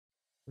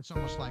It's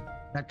almost like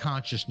that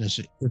consciousness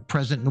is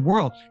present in the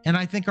world. And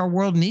I think our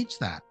world needs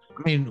that.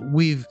 I mean,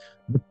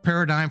 the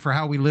paradigm for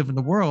how we live in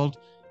the world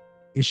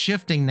is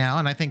shifting now.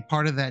 And I think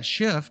part of that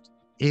shift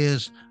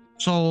is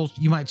souls,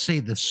 you might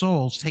say the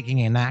soul's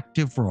taking an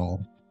active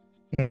role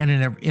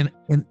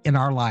in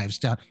our lives.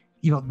 Down,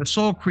 the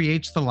soul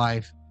creates the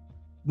life.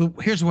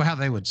 Here's how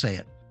they would say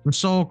it: the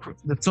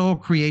soul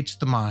creates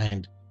the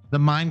mind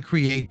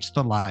creates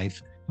the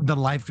life, the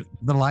life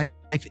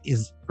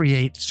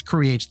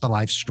creates the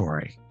life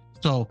story.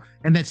 So,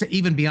 and that's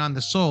even beyond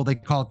the soul. They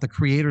call it the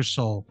creator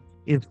soul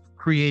is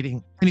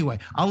creating. Anyway,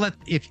 I'll let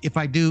if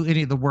I do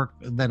any of the work,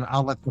 then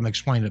I'll let them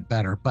explain it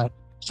better. But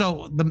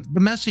so the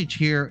message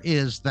here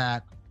is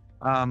that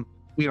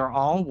we are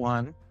all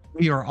one.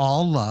 We are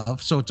all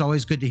love. So it's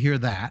always good to hear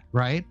that,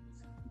 right?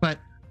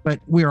 But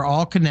we are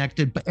all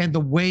connected. And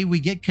the way we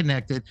get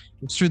connected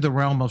is through the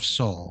realm of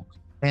soul.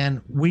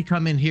 And we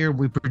come in here,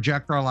 we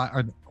project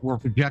we're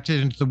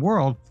projected into the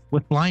world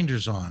with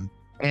blinders on,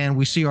 and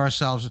we see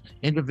ourselves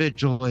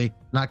individually,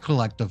 not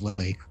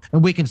collectively.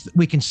 And we can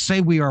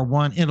say we are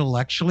one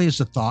intellectually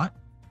as a thought,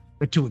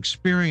 but to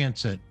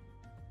experience it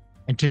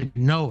and to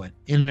know it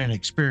in an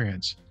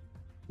experience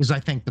is,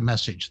 I think, the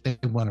message they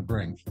want to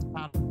bring.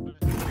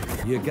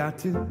 You got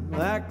to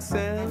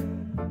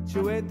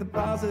accentuate the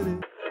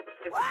positive.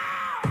 Wow,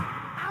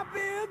 I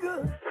feel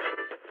good.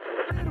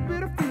 A little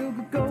bit of feel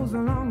good goes a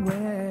long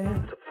way.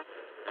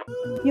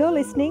 You're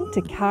listening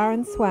to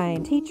Karen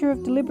Swain, teacher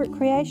of deliberate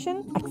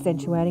creation,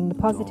 accentuating the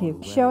positive,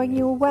 showing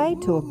you a way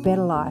to a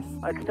better life.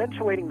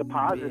 Accentuating the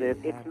positive,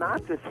 it's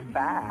not just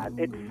fad,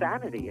 it's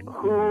sanity.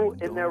 Who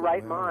in their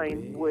right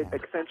mind would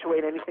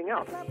accentuate anything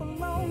else?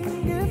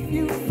 If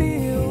you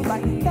feel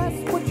like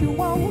that's what you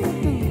want to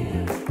do.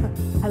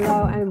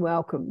 Hello and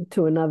welcome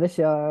to another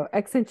show,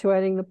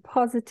 Accentuating the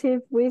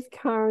Positive with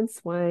Karen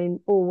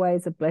Swain.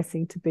 Always a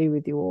blessing to be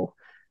with you all.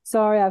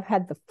 Sorry, I've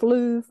had the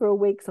flu for a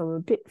week, so I'm a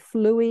bit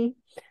fluey.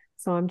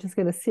 So I'm just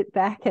going to sit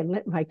back and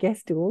let my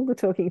guest do all the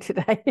talking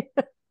today.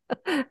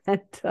 And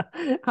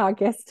our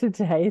guest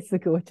today is the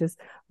gorgeous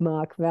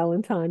Mark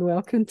Valentine.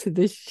 Welcome to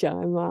this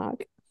show,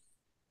 Mark.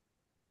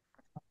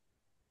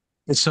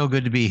 It's so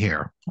good to be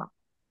here.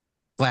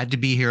 Glad to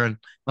be here.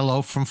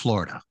 Hello from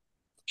Florida.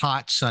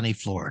 Hot, sunny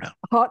Florida.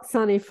 Hot,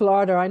 sunny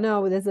Florida. I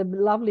know there's a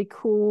lovely,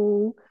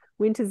 cool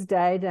winter's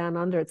day down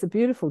under. It's a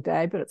beautiful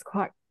day, but it's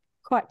quite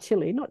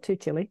chilly, not too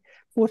chilly,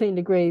 14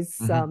 degrees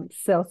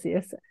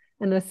Celsius,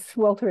 and a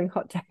sweltering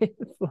hot day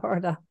in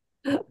Florida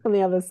on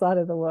the other side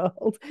of the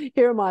world.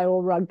 Here am I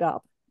all rugged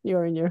up.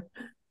 You're in your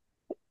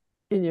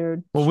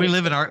well, we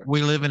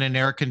live in an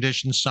air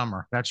conditioned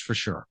summer, that's for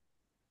sure.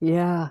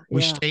 Yeah.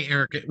 We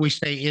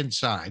stay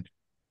inside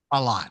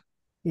a lot.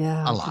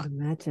 Yeah, a lot.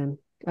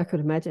 I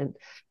could imagine.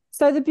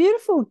 So the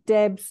beautiful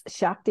Debs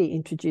Shakti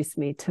introduced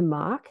me to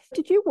Mark.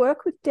 Did you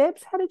work with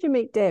Debs? How did you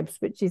meet Debs?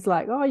 But she's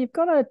like, oh, you've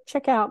got to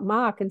check out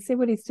Mark and see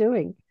what he's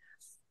doing.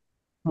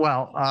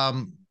 Well,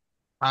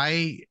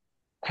 I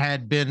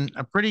had been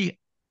a pretty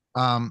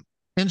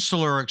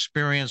insular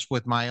experience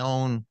with my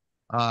own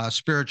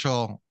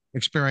spiritual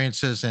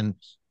experiences and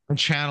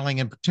channeling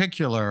in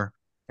particular.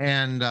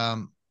 And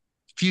a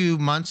few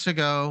months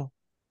ago,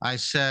 I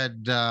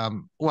said,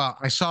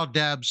 I saw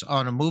Debs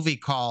on a movie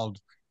called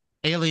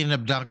Alien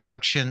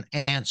Abduction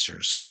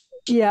Answers.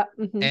 Yeah.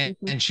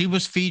 And she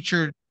was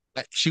featured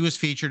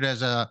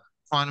as a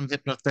quantum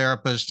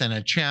hypnotherapist and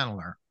a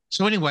channeler.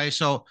 So anyway,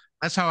 so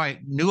that's how I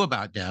knew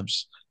about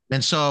Debs.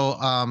 And so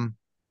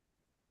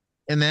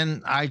and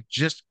then I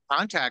just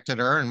contacted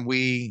her and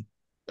we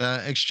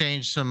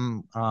exchanged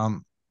some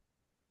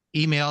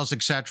emails,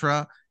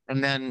 etc.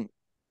 And then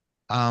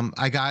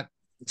I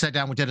sat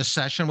down, we did a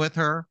session with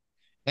her.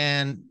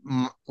 And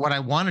what I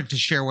wanted to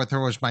share with her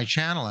was my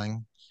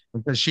channeling,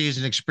 because she's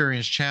an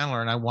experienced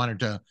channeler and I wanted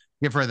to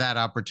give her that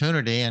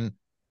opportunity. And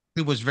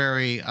she was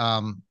very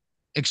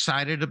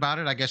excited about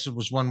it. I guess it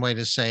was one way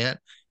to say it.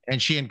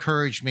 And she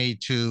encouraged me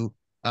to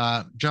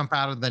jump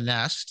out of the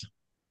nest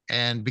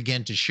and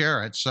begin to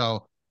share it.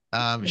 So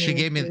she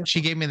gave me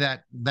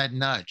that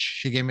nudge.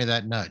 She gave me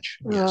that nudge.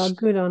 Yes. Oh,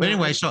 good on her. But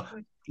anyway, so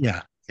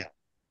yeah.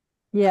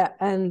 Yeah,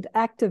 and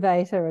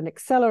activator and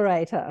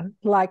accelerator,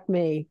 like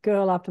me,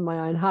 girl after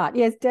my own heart.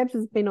 Yes, Debs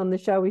has been on the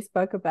show. We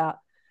spoke about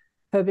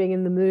her being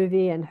in the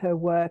movie and her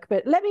work.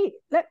 But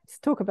let's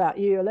talk about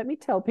you. Let me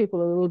tell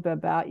people a little bit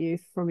about you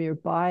from your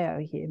bio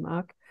here,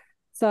 Mark.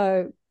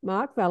 So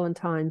Mark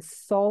Valentine's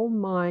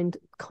soul-mind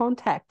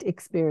contact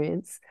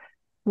experience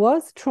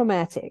was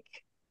traumatic,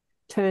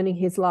 turning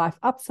his life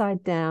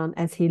upside down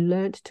as he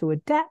learnt to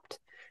adapt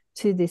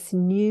to this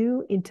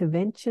new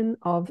intervention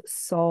of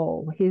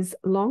soul. His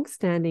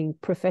long-standing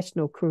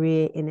professional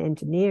career in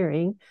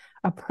engineering,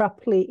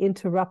 abruptly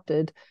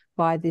interrupted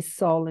by this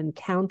soul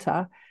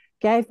encounter,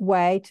 gave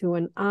way to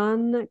an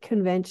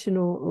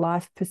unconventional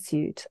life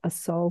pursuit, a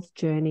soul's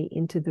journey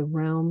into the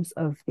realms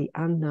of the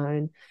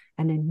unknown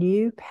and a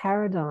new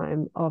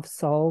paradigm of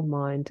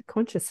soul-mind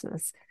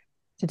consciousness.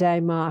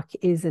 Today, Mark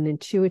is an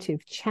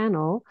intuitive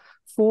channel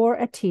for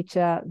a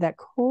teacher that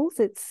calls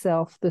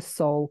itself the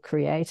Soul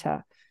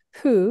Creator,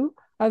 who,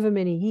 over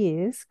many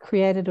years,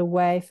 created a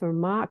way for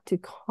Mark to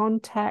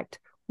contact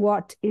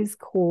what is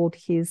called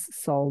his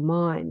soul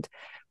mind,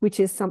 which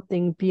is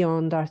something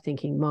beyond our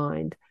thinking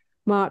mind.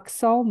 Mark's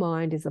soul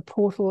mind is a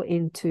portal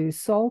into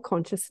soul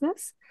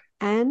consciousness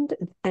and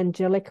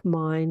angelic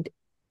mind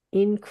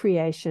in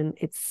creation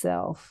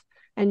itself.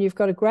 And you've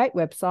got a great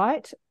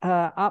website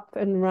up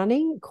and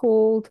running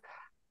called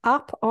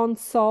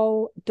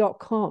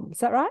uponsoul.com. Is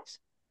that right?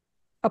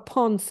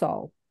 Upon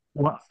Soul.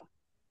 Well,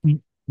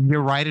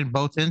 you're right in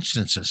both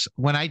instances.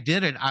 When I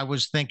did it, I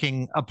was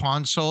thinking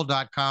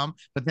uponsoul.com,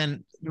 but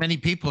then many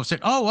people have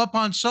said, oh, Up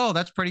on Soul,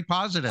 that's pretty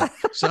positive.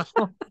 So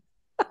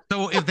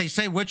if they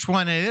say which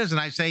one it is,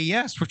 and I say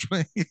yes,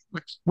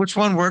 which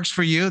one works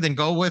for you, then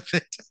go with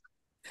it.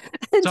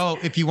 So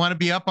if you want to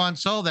be up on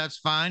Soul, that's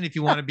fine. If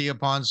you want to be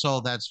upon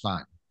Soul, that's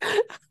fine.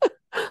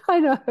 I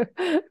know,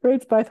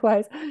 reads both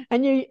ways.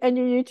 And your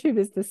YouTube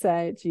is the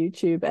same. It's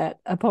YouTube at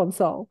Upon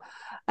Soul,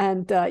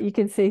 and you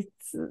can see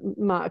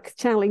Mark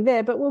channeling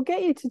there. But we'll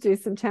get you to do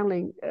some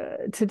channeling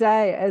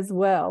today as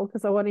well,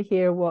 because I want to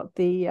hear what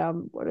the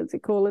what does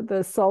it call it?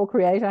 The Soul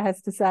Creator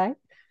has to say.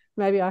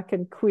 Maybe I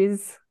can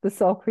quiz the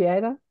Soul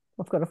Creator.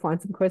 I've got to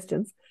find some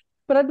questions,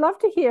 but I'd love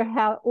to hear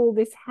how all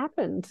this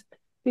happened,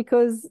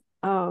 because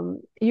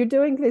you're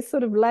doing this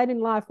sort of late in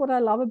life. What I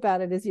love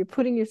about it is you're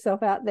putting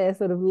yourself out there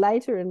sort of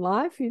later in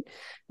life. You're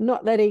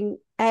not letting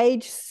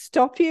age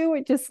stop you.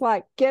 It's just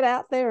like, get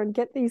out there and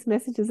get these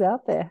messages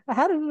out there.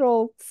 How did it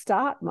all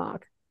start,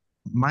 Mark?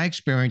 My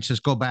experiences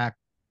go back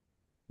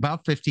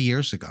about 50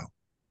 years ago.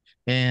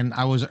 And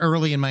I was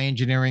early in my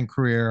engineering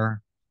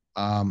career.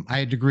 I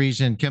had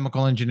degrees in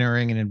chemical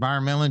engineering and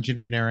environmental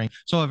engineering.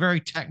 So a very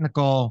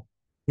technical,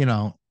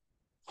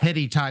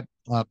 heady type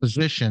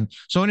position.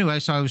 So anyway,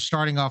 so I was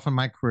starting off in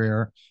my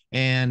career,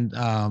 and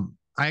I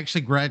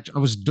actually I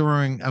was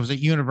at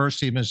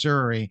University of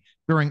Missouri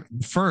during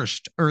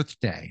first Earth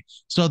Day.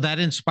 So that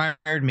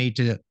inspired me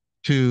to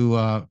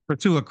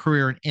pursue a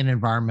career in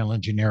environmental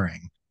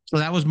engineering. So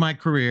that was my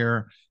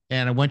career,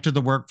 and I went to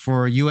the work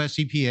for US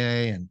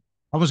EPA, and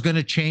I was going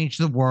to change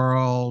the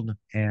world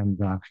and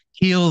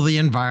heal the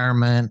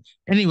environment.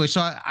 Anyway,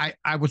 so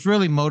I was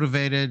really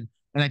motivated,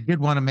 and I did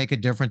want to make a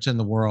difference in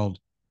the world.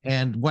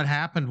 And what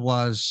happened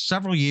was,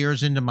 several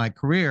years into my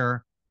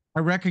career, I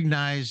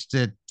recognized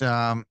that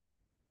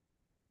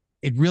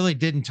it really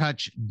didn't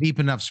touch deep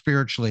enough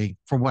spiritually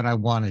for what I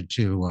wanted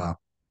to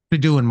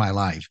do in my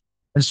life.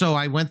 And so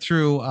I went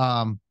through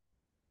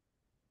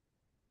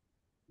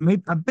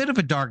maybe a bit of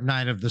a dark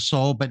night of the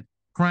soul, but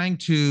trying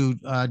to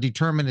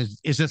determine is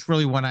this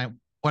really what I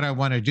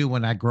want to do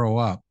when I grow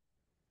up.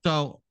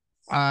 So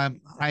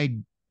I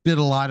did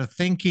a lot of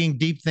thinking,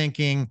 deep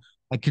thinking.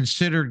 I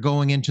considered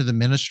going into the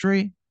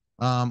ministry.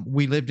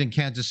 We lived in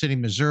Kansas City,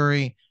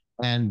 Missouri,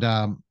 and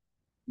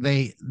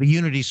the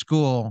Unity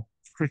School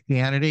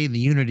Christianity, the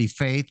Unity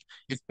Faith,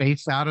 is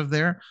based out of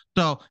there.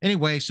 So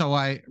anyway, so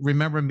I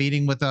remember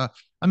meeting with a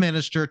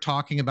minister,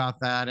 talking about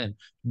that, and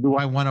do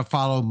I want to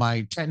follow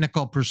my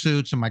technical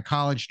pursuits and my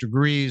college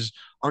degrees,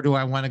 or do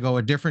I want to go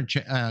a different,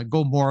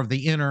 go more of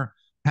the inner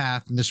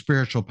path and the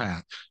spiritual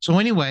path? So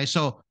anyway,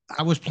 so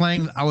I was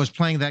playing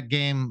that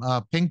game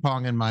ping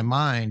pong in my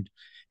mind,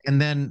 and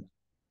then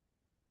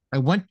I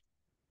wasn't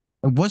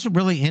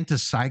really into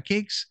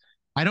psychics.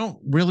 I don't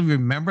really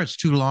remember, it's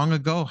too long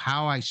ago,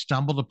 how I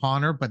stumbled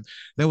upon her, but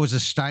there was a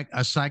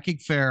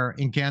psychic fair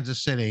in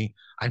Kansas City.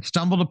 I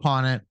stumbled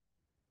upon it,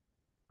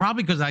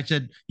 probably because I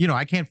said,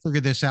 I can't figure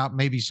this out.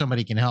 Maybe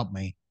somebody can help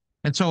me.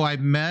 And so I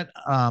met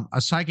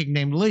a psychic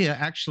named Leah,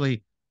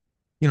 actually,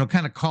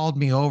 kind of called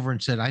me over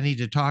and said, I need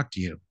to talk to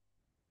you.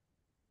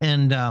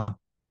 And I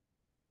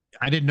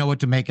didn't know what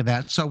to make of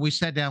that. So we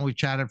sat down, we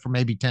chatted for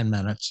maybe 10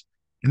 minutes.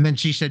 And then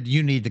she said,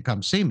 you need to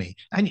come see me.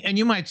 And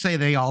you might say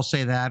they all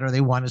say that, or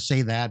they want to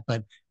say that,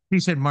 but she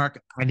said, Mark,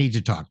 I need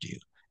to talk to you.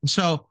 And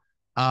so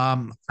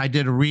I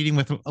did a reading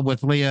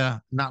with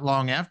Leah not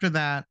long after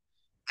that.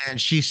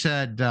 And she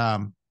said,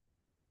 there's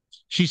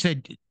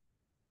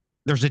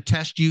a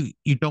test you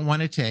don't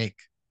want to take.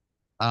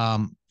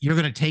 You're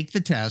going to take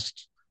the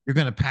test. You're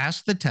going to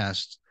pass the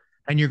test,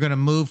 and you're going to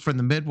move from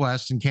the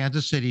Midwest in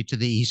Kansas City to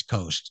the East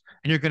Coast.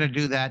 And you're going to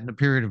do that in a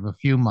period of a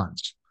few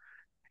months.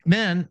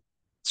 Then,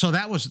 so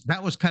that was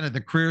kind of the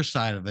career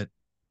side of it.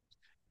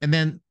 And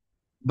then,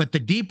 but the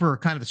deeper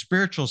kind of the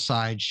spiritual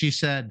side, she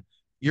said,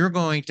 you're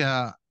going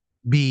to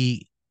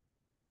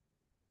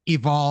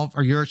evolve,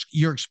 or your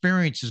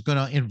experience is going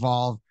to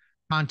involve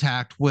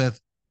contact with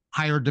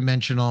higher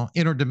dimensional,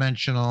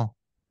 interdimensional,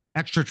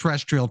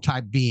 extraterrestrial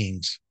type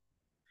beings.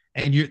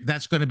 And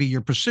that's going to be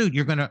your pursuit.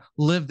 You're going to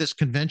live this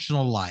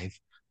conventional life,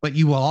 but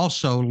you will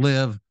also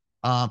live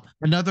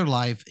another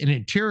life, an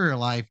interior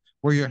life,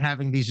 where you're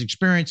having these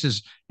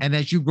experiences. And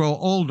as you grow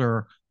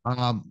older,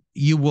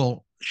 you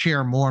will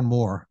share more and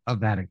more of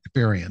that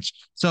experience.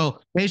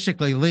 So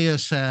basically, Leah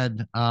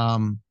said,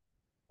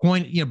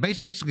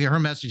 basically her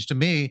message to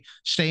me,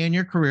 stay in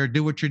your career,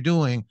 do what you're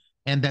doing,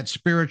 and that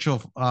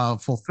spiritual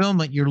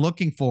fulfillment you're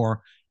looking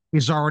for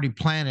is already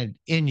planted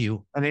in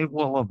you, and it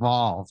will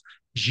evolve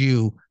as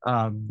you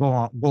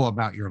go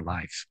about your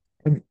life.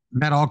 And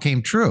that all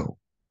came true.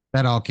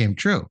 That all came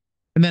true.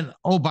 And then,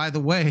 oh, by the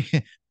way,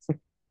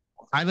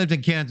 I lived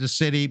in Kansas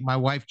City. My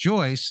wife,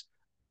 Joyce,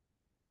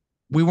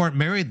 we weren't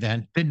married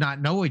then, did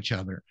not know each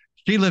other.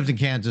 She lived in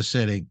Kansas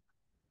City.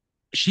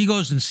 She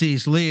goes and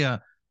sees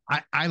Leah.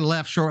 I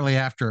left shortly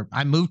after.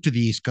 I moved to the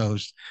East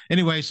Coast.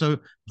 Anyway, so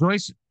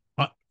Joyce,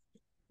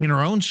 in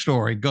her own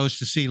story, goes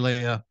to see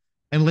Leah.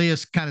 And Leah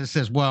kind of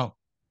says, well,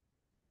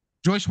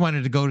 Joyce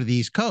wanted to go to the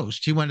East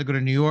Coast. She wanted to go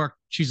to New York.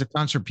 She's a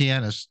concert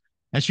pianist,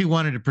 and she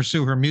wanted to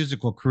pursue her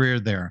musical career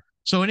there.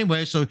 So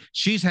anyway, so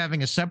she's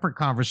having a separate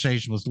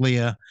conversation with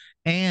Leah,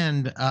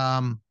 and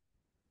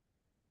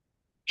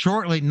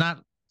shortly,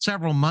 not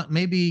several months,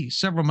 maybe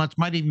several months,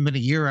 might even been a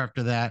year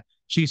after that,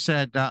 she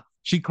said,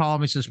 she called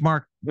me, says,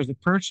 Mark, there's a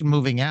person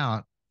moving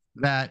out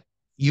that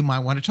you might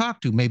want to talk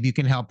to. Maybe you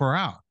can help her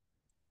out.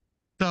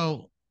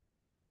 So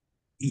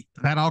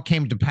that all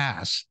came to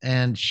pass,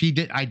 and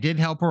I did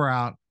help her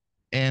out.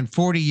 And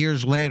 40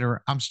 years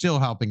later, I'm still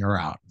helping her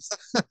out.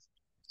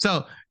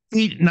 So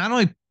he not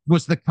only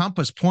was the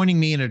compass pointing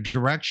me in a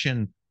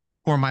direction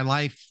for my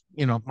life,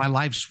 my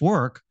life's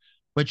work,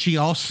 but she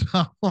also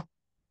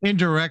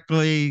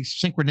indirectly,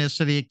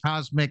 synchronicity,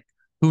 cosmic,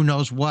 who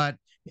knows what,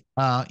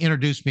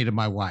 introduced me to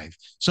my wife.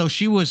 So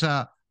she was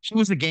a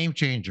game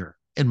changer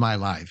in my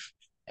life.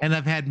 And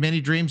I've had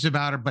many dreams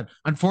about her, but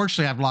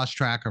unfortunately I've lost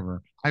track of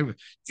her.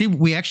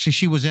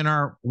 She was in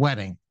our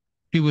wedding.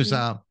 She was,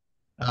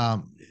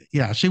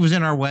 she was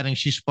in our wedding.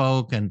 She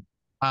spoke, and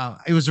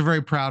it was a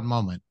very proud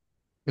moment.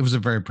 It was a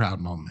very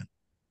proud moment.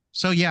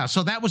 So yeah,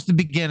 so that was the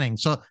beginning.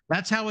 So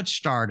that's how it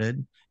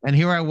started. And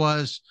here I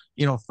was,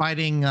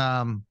 fighting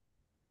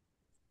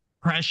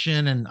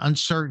depression and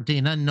uncertainty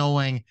and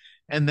unknowing.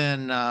 And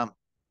then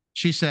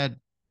she said,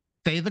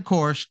 stay the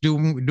course, do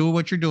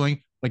what you're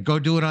doing, but go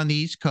do it on the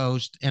East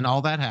Coast. And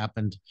all that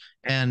happened.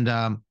 And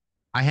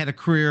I had a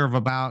career of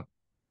about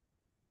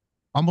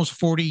almost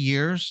 40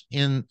 years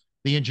in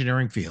the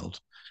engineering field.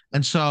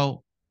 And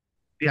so,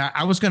 yeah,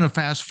 I was going to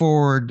fast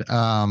forward,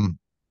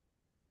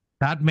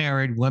 got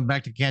married, went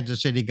back to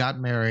Kansas City, got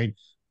married,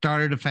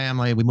 started a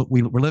family.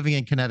 We were living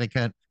in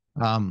Connecticut,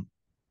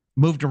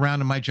 moved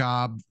around in my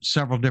job,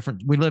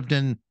 we lived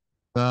in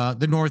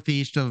the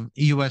Northeast of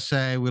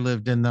USA. We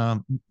lived in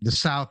the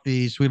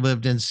Southeast. We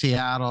lived in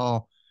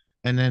Seattle.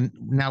 And then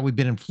now we've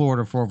been in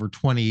Florida for over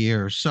 20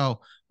 years. So,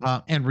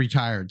 and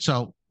retired.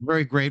 So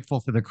very grateful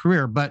for the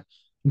career. But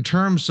in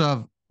terms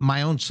of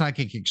my own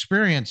psychic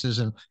experiences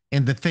and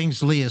the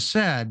things Leah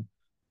said,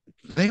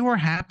 they were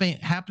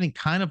happening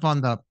kind of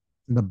on the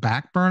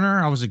back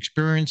burner. I was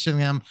experiencing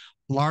them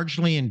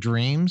largely in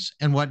dreams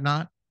and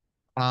whatnot.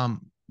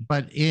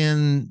 But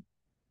in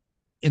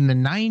the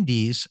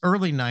 90s,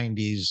 early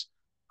 90s,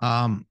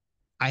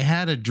 I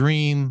had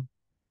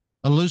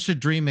a lucid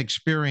dream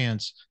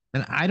experience.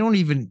 And I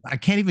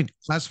can't even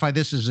classify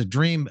this as a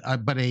dream,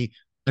 but a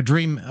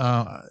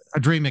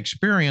dream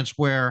experience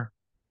where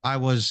I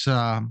was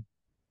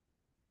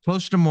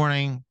close to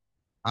morning.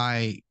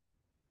 I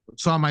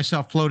saw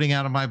myself floating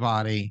out of my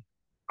body.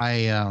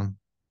 I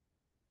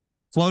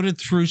floated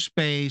through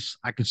space.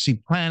 I could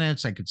see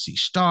planets. I could see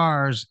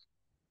stars,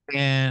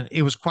 and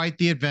it was quite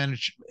the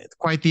adventure.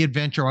 Quite the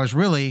adventure. I was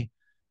really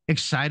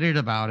excited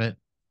about it,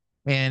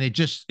 and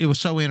it was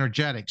so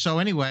energetic. So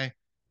anyway,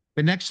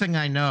 the next thing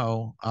I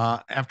know,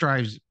 after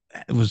I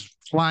was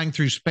flying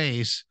through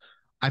space,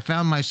 I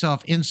found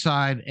myself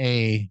inside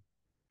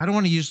I don't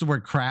want to use the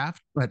word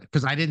craft, but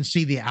because I didn't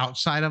see the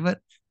outside of it,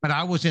 but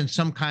I was in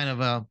some kind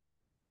of a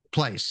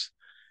place,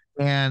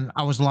 and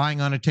I was lying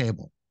on a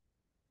table,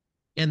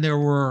 and there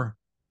were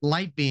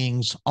light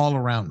beings all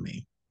around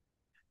me,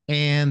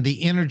 and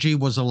the energy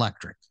was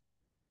electric,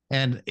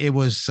 and it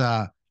was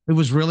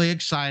really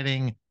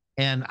exciting,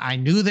 and I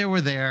knew they were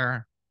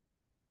there.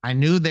 I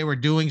knew they were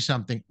doing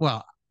something.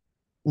 Well,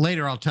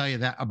 later I'll tell you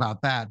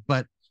about that,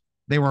 but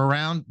they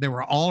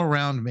were all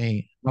around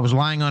me. I was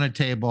lying on a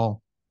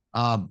table,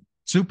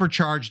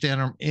 supercharged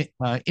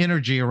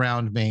energy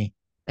around me.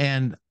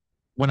 And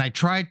when I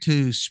tried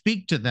to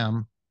speak to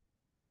them,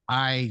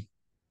 my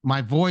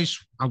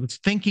voice, I was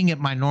thinking at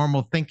my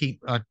normal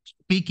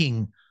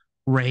speaking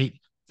rate.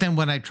 Then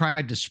when I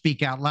tried to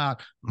speak out loud,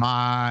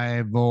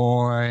 my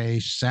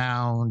voice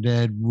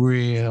sounded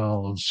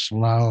real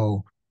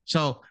slow.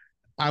 So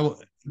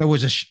there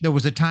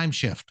was a time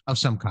shift of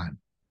some kind.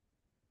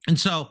 And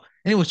so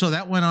anyway, so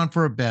that went on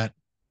for a bit.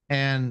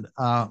 And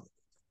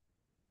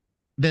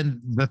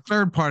then the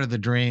third part of the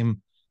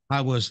dream,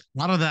 I was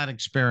out of that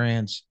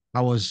experience.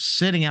 I was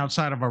sitting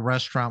outside of a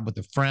restaurant with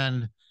a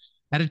friend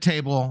at a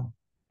table.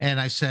 And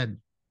I said,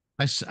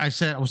 I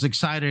was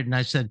excited. And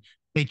I said,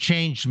 they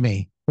changed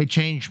me. They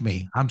changed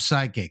me. I'm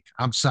psychic.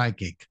 I'm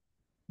psychic.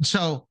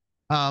 So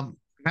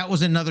that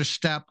was another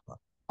step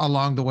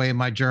along the way in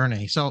my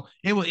journey. So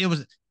it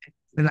was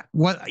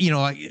whether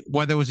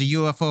it was a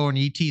UFO or an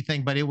ET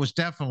thing, but it was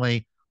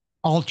definitely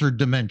altered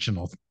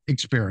dimensional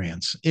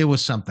experience. It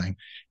was something.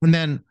 And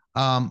then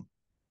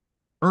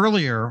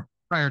earlier,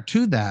 prior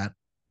to that,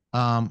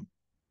 I'll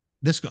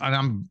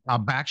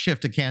back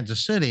shift to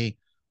Kansas City.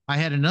 I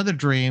had another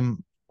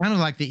dream kind of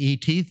like the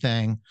ET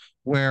thing,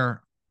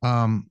 where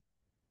I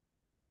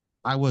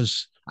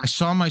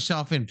saw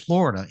myself in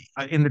Florida.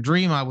 In the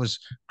dream, I was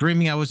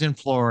dreaming I was in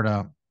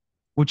Florida,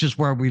 which is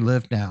where we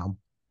live now.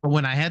 But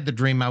when I had the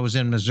dream, I was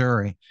in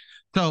Missouri.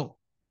 So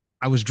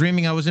I was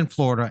dreaming I was in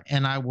Florida,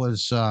 and I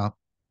was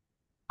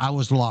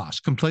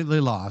lost, completely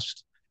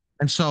lost.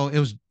 And so it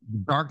was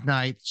dark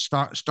night,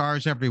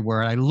 stars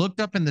everywhere. I looked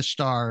up in the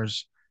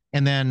stars,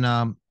 and then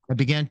I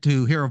began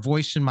to hear a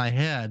voice in my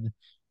head.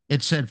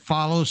 It said,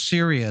 "Follow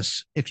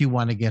Sirius if you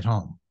want to get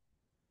home.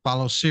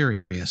 Follow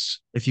Sirius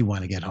if you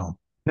want to get home."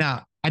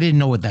 Now, I didn't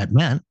know what that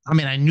meant. I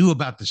mean, I knew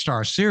about the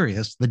star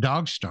Sirius, the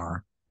dog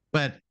star,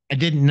 but I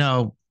didn't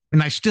know,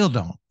 and I still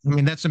don't. I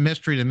mean, that's a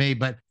mystery to me.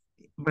 But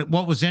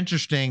what was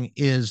interesting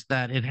is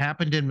that it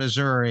happened in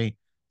Missouri.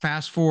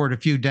 Fast forward a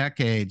few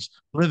decades,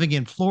 living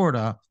in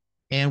Florida,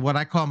 and what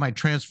I call my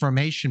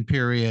transformation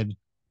period,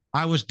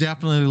 I was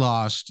definitely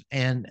lost,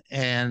 and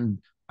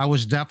I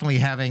was definitely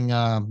having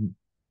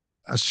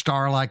a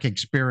star-like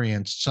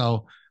experience.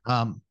 So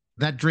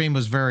that dream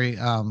was very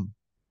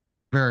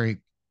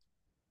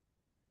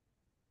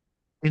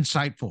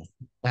insightful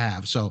to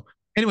have. So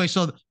anyway,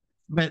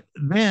 but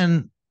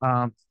then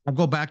I'll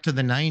go back to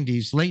the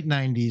 90s, late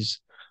 90s.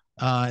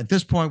 At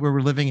this point, we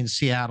were living in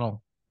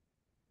Seattle,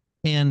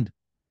 and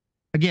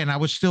again, I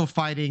was still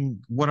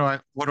fighting. What do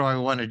I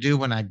want to do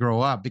when I grow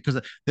up? Because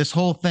this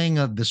whole thing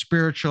of the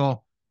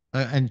spiritual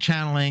and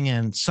channeling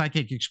and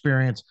psychic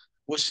experience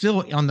was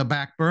still on the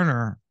back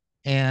burner,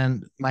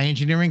 and my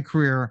engineering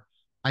career,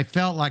 I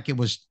felt like it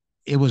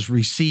was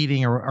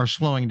receding or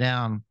slowing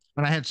down.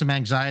 But I had some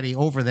anxiety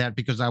over that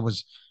because I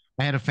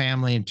had a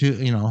family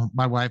and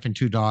my wife and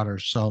two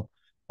daughters. So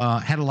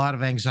had a lot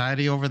of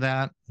anxiety over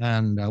that.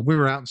 And we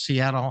were out in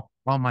Seattle.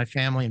 All my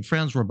family and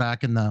friends were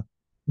back in the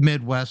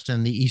Midwest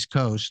and the East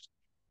Coast.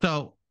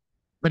 So,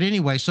 but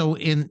anyway, so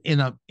in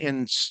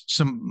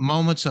some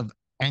moments of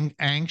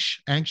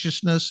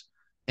anxiousness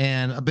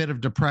and a bit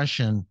of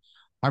depression,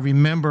 I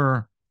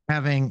remember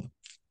having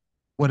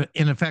what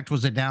in effect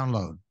was a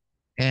download.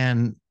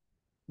 And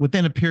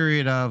within a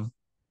period of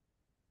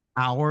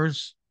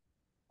hours,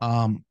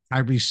 I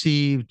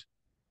received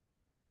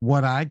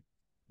what I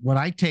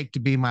take to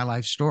be my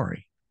life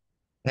story.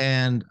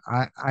 And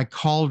I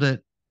called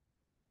it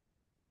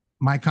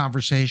my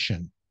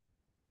conversation.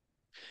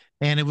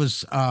 And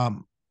it's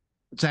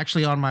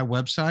actually on my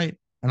website.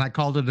 And I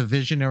called it a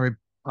visionary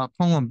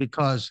poem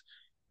because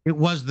it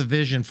was the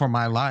vision for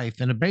my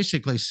life. And it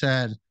basically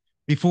said,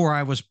 before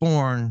I was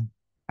born,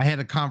 I had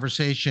a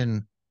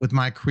conversation with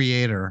my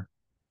creator.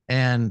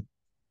 And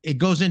it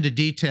goes into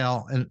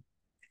detail,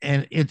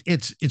 and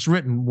it's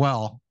written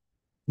well,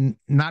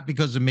 not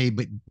because of me,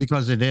 but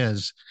because it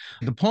is.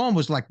 The poem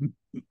was like,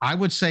 I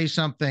would say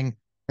something,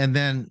 and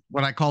then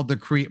what I called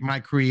my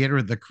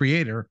creator, the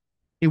creator,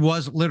 it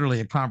was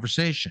literally a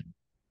conversation.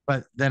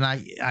 But then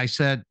I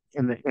said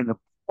in the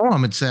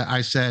poem,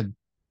 I said,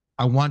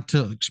 I want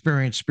to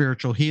experience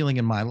spiritual healing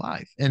in my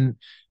life. And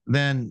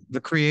then the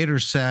creator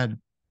said,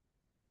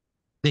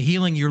 the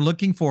healing you're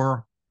looking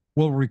for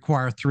will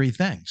require three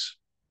things.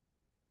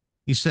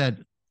 He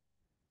said,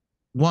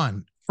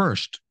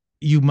 first,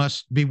 you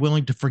must be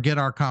willing to forget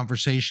our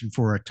conversation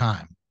for a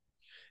time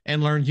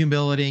and learn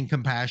humility and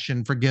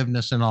compassion,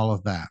 forgiveness, and all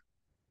of that.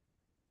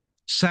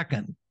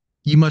 Second,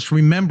 you must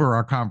remember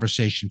our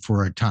conversation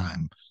for a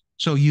time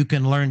so you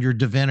can learn your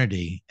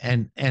divinity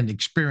and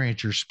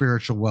experience your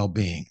spiritual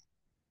well-being.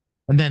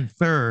 And then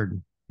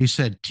third, he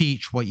said,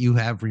 teach what you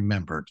have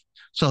remembered.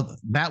 So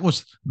that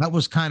was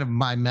kind of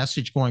my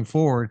message going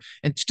forward.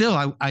 And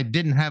still, I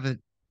didn't have it.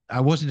 I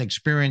wasn't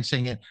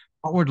experiencing it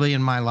outwardly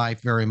in my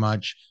life very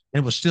much. It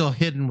was still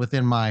hidden with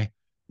my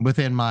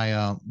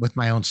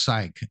own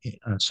psyche.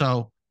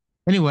 So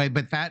anyway,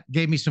 but that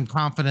gave me some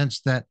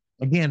confidence that,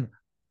 again,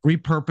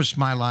 repurposed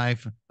my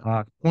life,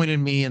 pointed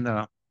me in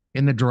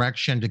the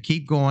direction to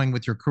keep going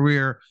with your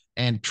career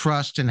and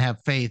trust and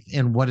have faith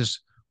in what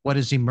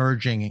is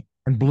emerging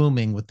and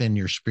blooming within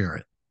your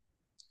spirit.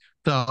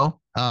 So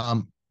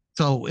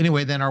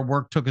anyway, then our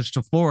work took us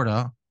to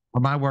Florida,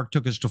 or my work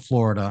took us to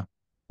Florida,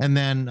 and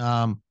then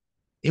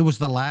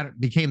it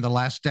became the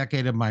last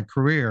decade of my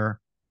career,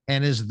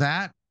 and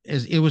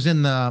it was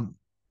in the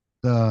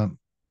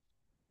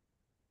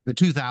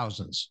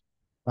 2000s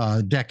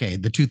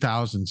decade, the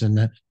 2000s,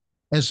 and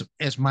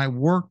as my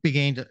work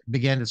began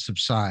to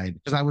subside,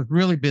 because I was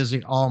really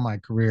busy all my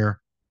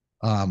career,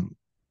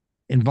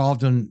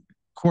 involved in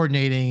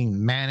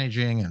coordinating,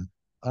 managing, and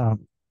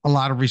a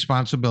lot of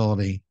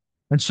responsibility,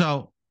 and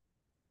so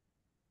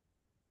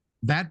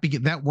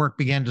that work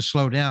began to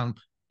slow down,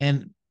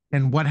 and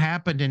what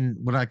happened in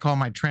what I call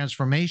my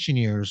transformation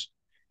years,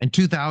 in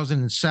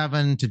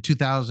 2007 to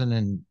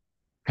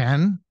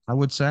 2010, I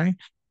would say,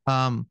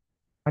 I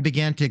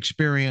began to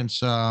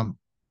experience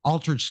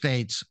altered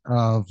states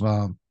of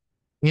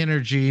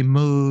energy,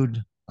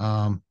 mood,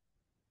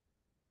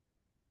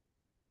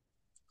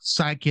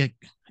 psychic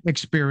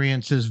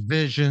experiences,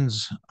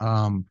 visions,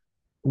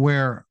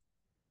 where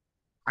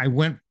I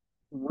went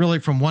really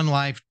from one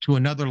life to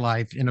another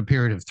life in a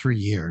period of 3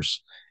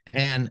 years.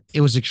 And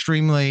it was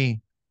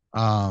extremely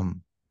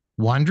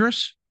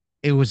wondrous.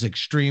 It was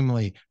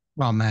extremely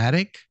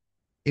traumatic.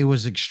 It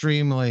was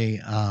extremely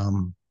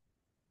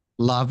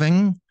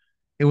loving.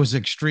 It was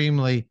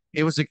extremely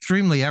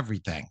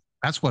everything.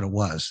 That's what it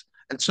was.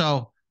 And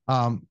so,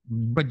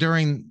 but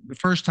during the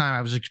first time,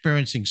 I was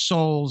experiencing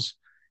souls,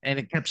 and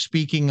it kept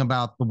speaking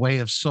about the way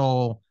of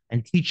soul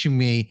and teaching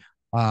me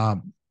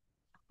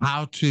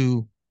how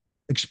to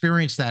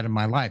experience that in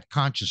my life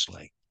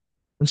consciously.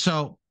 And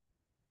so,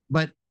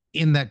 but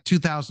in that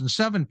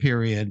 2007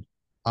 period,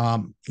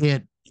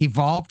 it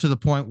evolved to the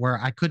point where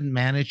I couldn't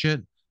manage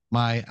it.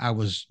 My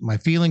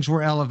feelings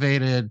were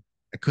elevated.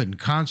 I couldn't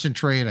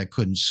concentrate. I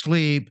couldn't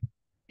sleep.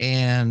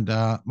 And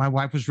my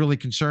wife was really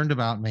concerned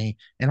about me,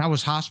 and I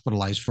was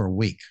hospitalized for a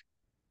week.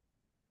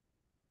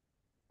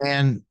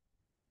 And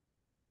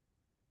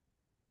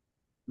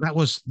that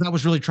was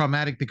really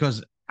traumatic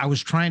because I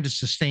was trying to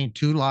sustain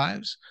two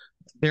lives.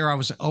 There I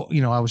was,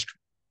 I was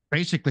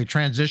basically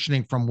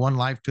transitioning from one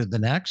life to the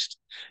next,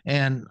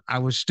 and I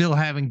was still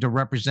having to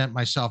represent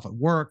myself at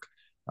work,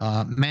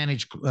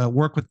 manage,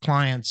 work with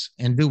clients,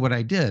 and do what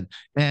I did,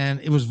 and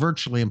it was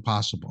virtually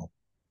impossible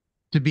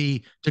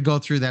to go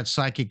through that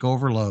psychic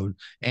overload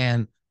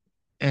and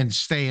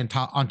stay on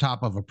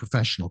top of a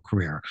professional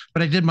career.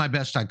 But I did my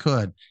best I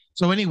could.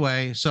 So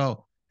anyway,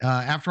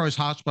 after I was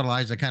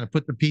hospitalized, I kind of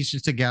put the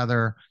pieces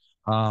together.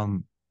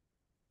 Um,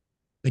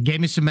 they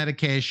gave me some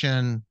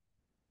medication.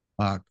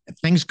 Uh,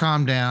 Things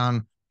calmed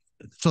down.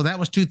 So that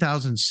was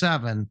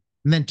 2007.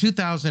 And then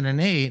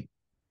 2008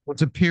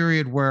 was a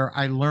period where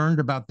I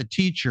learned about the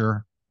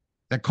teacher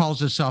that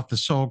calls itself the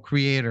soul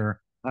creator.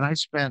 And I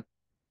spent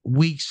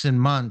weeks and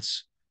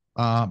months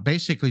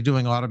basically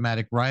doing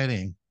automatic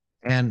writing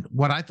and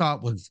what I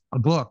thought was a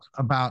book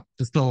about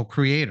the soul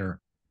creator,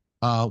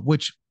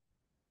 which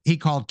he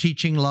called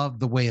Teaching Love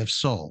the Way of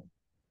Soul.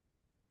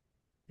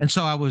 And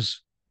so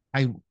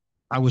I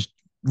I was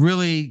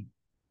really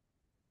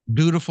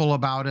dutiful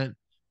about it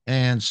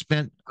and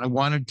I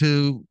wanted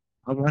to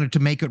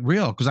make it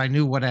real because I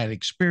knew what I'd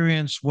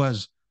experienced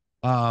was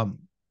um,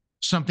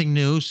 something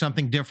new,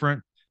 something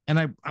different, and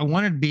I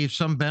wanted to be of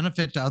some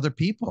benefit to other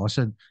people. I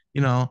said,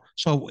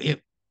 so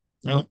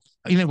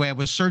anyway, I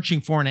was searching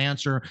for an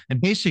answer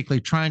and basically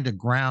trying to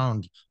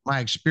ground my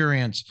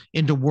experience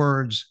into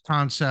words,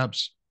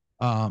 concepts,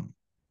 um,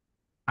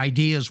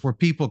 ideas where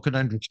people could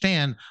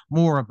understand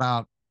more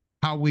about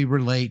how we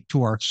relate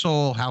to our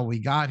soul, how we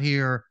got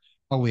here,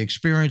 how we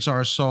experience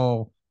our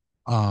soul,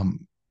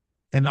 um,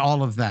 and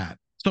all of that.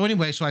 So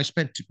anyway, so I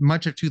spent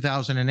much of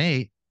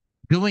 2008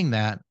 doing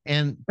that,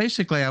 and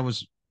basically,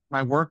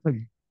 my work.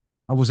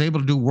 I was able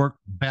to do work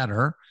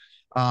better,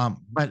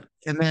 but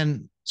and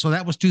then so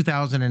that was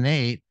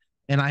 2008,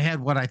 and I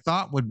had what I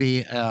thought would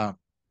be uh,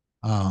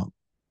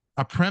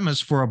 a premise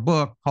for a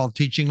book called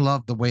Teaching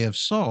Love the Way of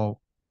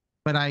Soul,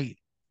 but I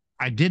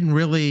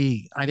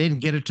didn't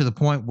get it to the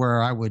point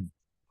where I would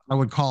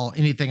call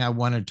anything I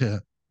wanted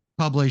to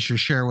publish or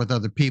share with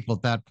other people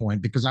at that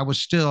point because I was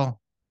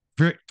still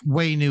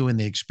way new in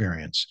the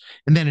experience.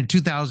 And then in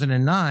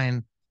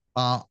 2009,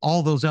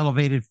 all those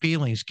elevated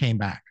feelings came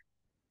back,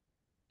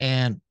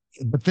 and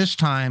but this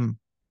time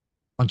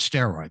on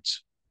steroids.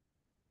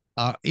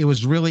 It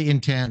was really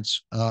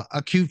intense,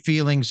 acute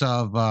feelings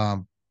of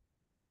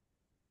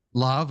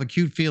love,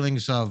 acute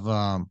feelings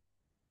of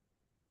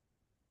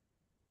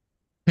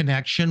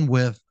connection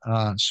with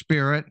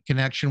spirit,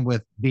 connection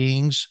with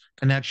beings,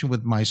 connection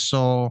with my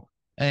soul.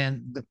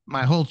 And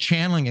my whole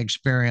channeling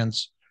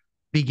experience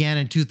began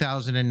in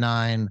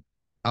 2009.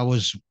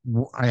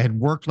 I had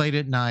worked late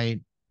at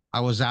night. I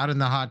was out in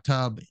the hot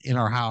tub in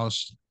our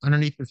house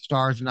underneath the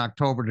stars in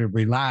October to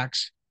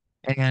relax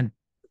and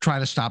try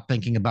to stop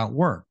thinking about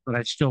work, but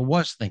I still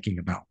was thinking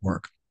about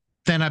work.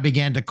 Then I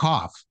began to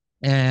cough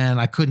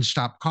and I couldn't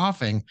stop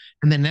coughing.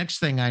 And the next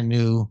thing I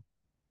knew,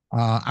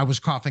 I was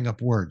coughing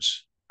up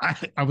words.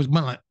 I was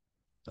like,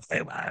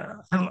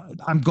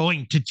 I'm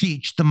going to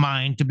teach the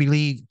mind to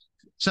believe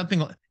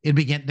something. It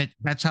began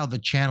that's how the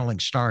channeling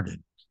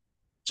started.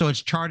 So it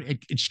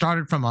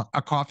started from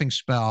a coughing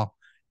spell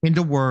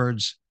into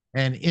words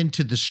and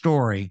into the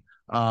story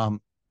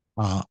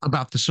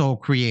about the soul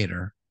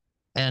creator.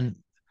 And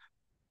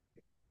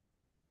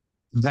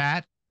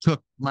that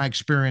took my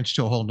experience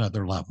to a whole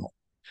nother level,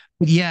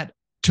 but yet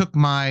took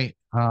my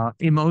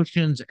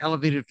emotions,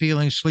 elevated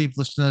feelings,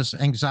 sleeplessness,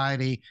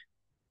 anxiety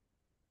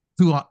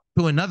to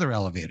another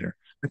elevator.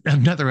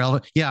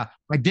 Yeah,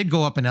 I did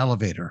go up an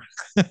elevator.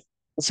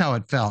 That's how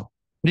it felt.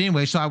 But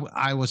anyway, so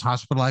I was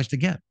hospitalized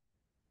again.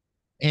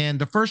 And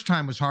the first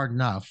time was hard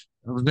enough.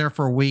 I was there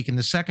for a week. And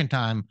the second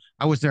time,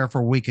 I was there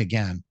for a week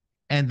again.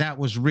 And that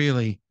was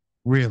really,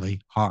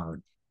 really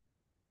hard.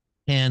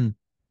 And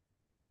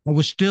I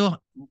was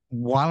still,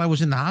 while I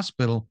was in the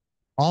hospital,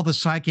 all the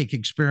psychic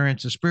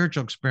experience, the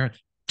spiritual experience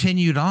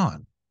continued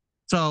on.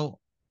 So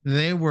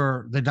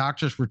the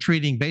doctors were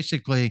treating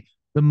basically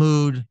the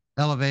mood,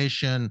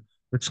 elevation,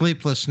 the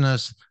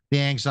sleeplessness, the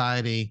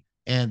anxiety,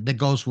 and that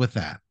goes with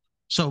that.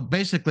 So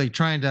basically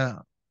trying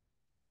to,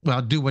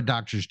 well, do what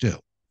doctors do.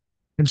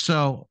 And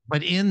so,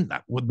 but in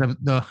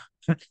the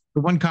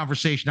one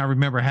conversation I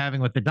remember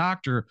having with the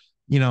doctor,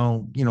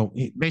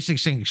 basically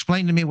saying,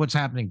 "Explain to me what's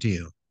happening to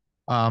you."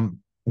 Of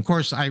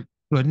course, I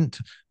couldn't,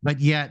 but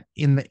yet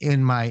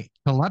in my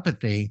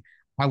telepathy,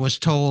 I was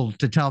told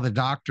to tell the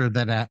doctor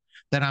that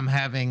I'm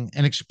having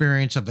an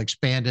experience of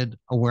expanded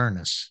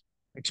awareness.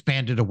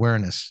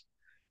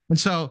 And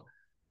so,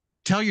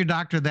 tell your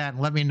doctor that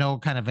and let me know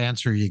what kind of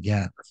answer you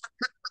get.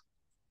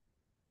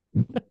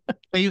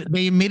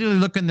 They immediately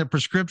look in their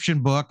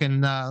prescription book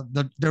and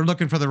they're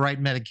looking for the right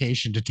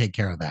medication to take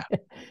care of that.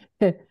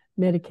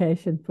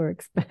 Medication for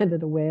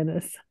expanded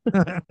awareness.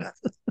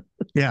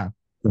 Yeah.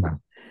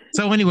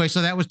 So anyway,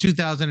 so that was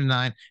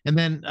 2009, and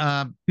then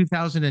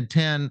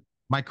 2010,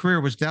 my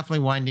career was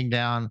definitely winding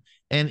down,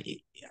 and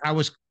I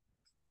was,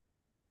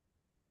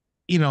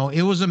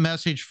 it was a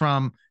message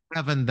from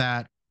heaven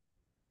that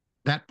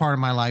part of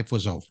my life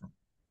was over.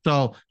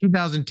 So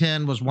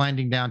 2010 was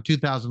winding down.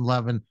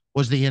 2011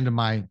 was the end of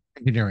my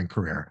engineering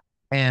career,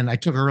 and I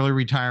took early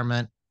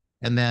retirement,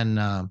 and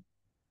then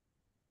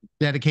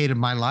dedicated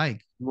my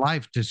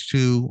life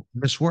to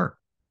this work.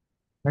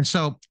 And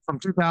so from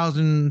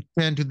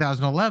 2010,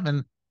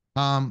 2011,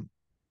 for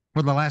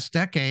the last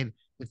decade,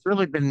 it's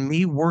really been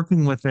me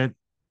working with it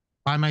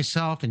by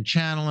myself in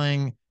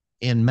channeling,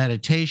 in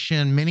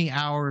meditation, many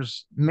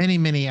hours,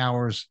 many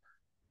hours.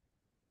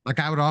 Like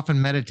I would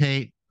often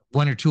meditate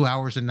 1 or 2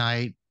 hours a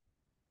night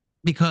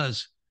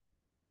because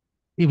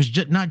it was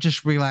not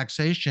just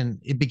relaxation,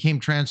 it became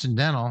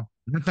transcendental.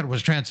 Not that it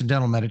was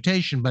transcendental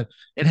meditation, but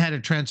it had a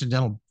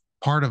transcendental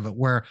part of it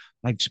where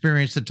I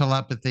experienced the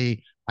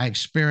telepathy, I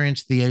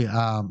experienced the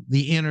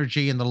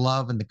energy and the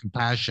love and the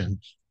compassion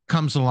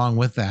comes along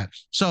with that.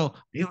 So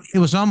it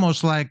was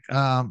almost like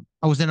I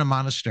was in a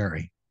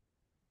monastery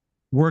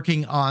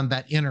working on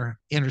that inner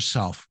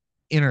self,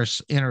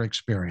 inner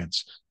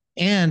experience.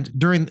 And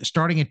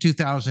starting in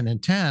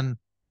 2010,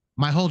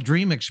 my whole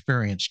dream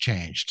experience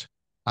changed.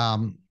 I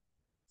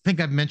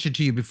think I've mentioned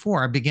to you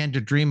before, I began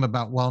to dream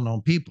about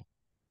well-known people.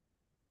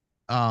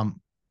 And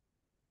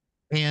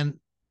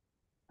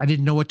I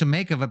didn't know what to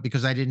make of it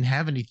because I didn't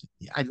have anything.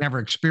 I'd never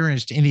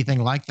experienced anything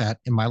like that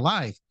in my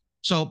life.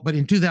 So, but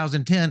in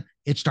 2010,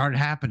 it started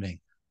happening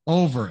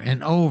over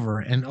and over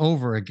and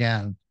over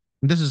again.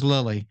 And this is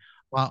Lily,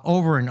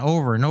 over and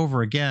over and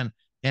over again.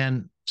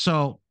 And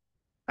so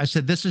I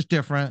said, this is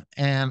different.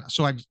 And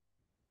so I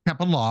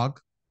kept a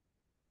log,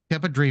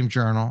 kept a dream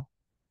journal,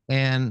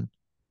 and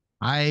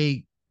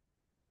I've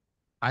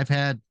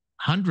had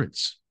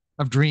hundreds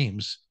of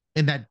dreams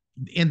in that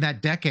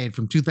decade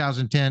from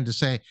 2010 to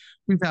say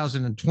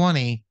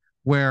 2020,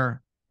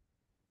 where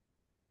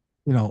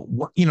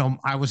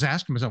I was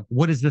asking myself,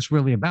 what is this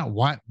really about?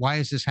 Why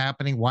is this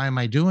happening? Why am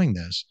I doing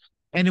this?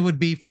 And it would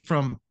be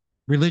from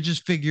religious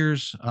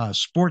figures,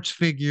 sports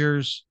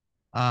figures,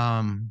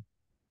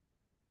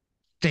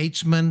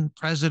 statesmen,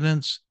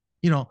 presidents,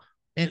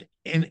 and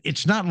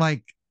it's not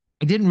like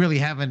I didn't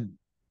really I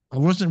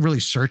wasn't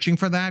really searching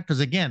for that because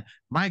again,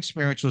 my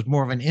experience was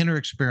more of an inner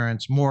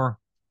experience, more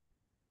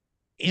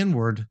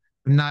inward,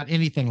 not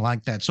anything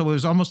like that. So it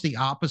was almost the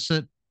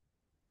opposite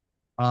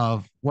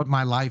of what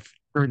my life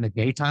during the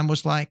daytime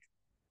was like.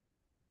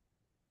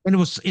 And it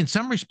was, in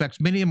some respects,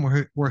 many of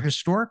them were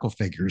historical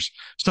figures.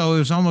 So it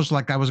was almost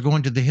like I was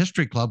going to the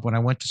history club when I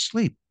went to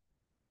sleep.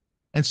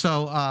 And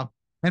so,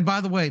 and by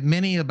the way,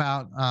 many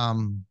about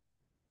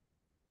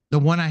the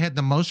one I had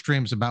the most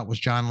dreams about was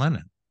John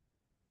Lennon.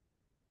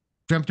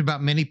 Dreamt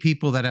about many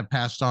people that have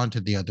passed on to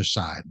the other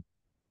side.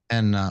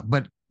 And,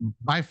 but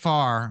by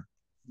far,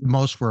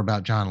 most were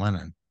about John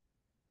Lennon.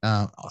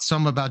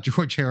 Some about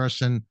George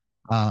Harrison.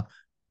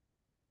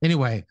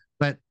 Anyway,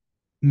 but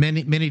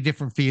many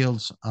different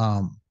fields.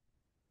 And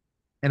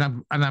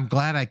I'm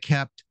glad I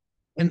kept.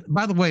 And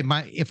by the way,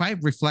 if I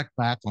reflect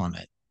back on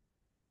it,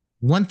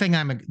 one thing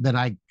that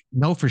I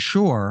know for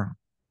sure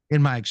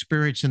in my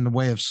experience in the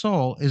way of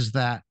soul is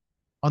that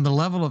on the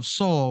level of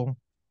soul,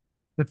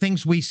 the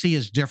things we see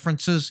as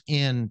differences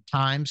in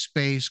time,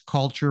 space,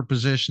 culture,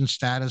 position,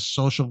 status,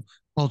 social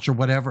culture,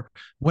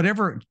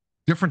 whatever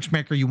difference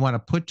maker you want to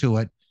put to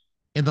it,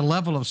 in the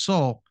level of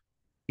soul,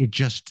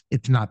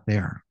 it's not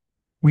there.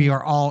 We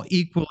are all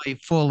equally,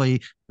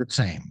 fully the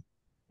same,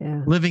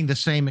 living the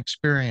same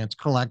experience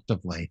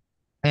collectively.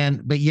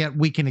 But yet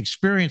we can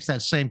experience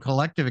that same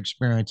collective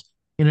experience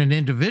in an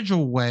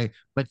individual way,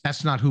 but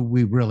that's not who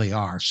we really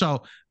are.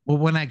 So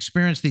when I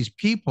experienced these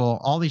people,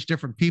 all these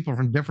different people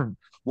from different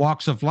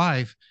walks of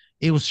life,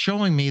 it was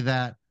showing me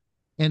that,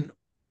 and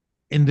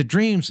in the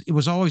dreams, it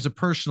was always a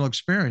personal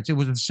experience. It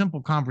was a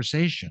simple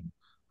conversation.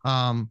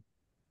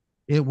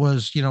 It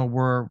was,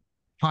 we're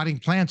potting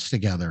plants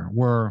together.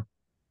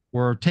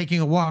 We're taking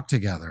a walk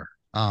together.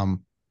 And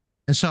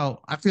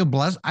so I feel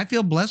blessed. I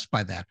feel blessed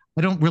by that.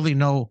 I don't really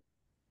know.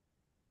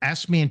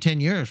 Ask me in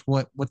 10 years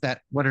what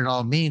it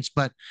all means.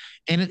 But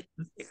in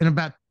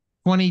about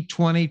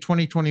 2020,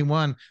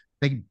 2021,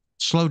 they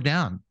slowed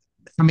down.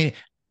 I mean,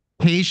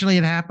 occasionally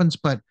it happens,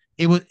 but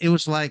it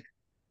was like,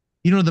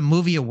 the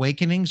movie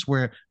Awakenings,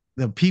 where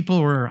the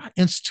people were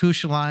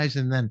institutionalized,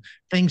 and then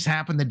things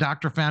happened. The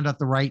doctor found out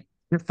the right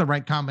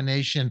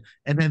combination,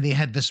 and then they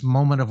had this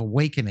moment of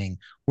awakening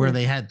where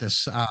they had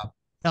this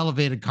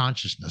elevated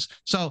consciousness.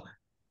 So,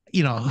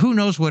 who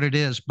knows what it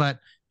is, but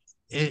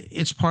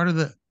it's part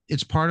of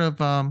it's part of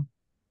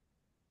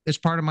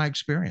my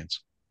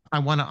experience. I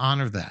want to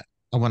honor that.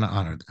 I want to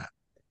honor that.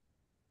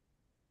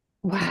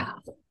 Wow,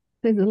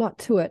 there's a lot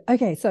to it.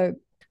 Okay, so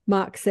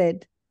Mark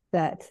said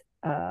that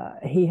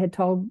he had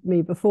told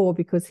me before,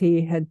 because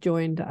he had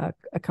joined a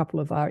couple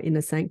of our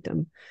Inner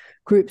Sanctum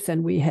groups,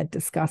 and we had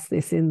discussed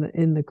this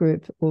in the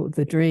group, or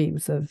the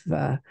dreams of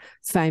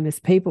famous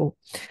people.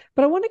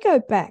 But I want to go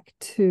back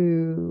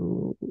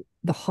to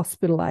the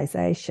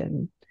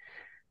hospitalization.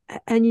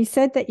 And you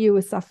said that you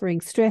were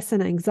suffering stress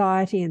and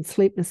anxiety and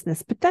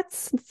sleeplessness, but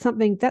that's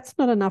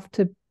not enough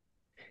to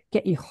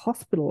get you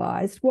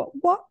hospitalized.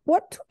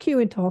 What took you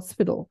into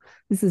hospital?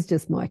 This is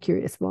just my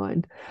curious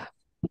mind.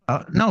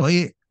 No,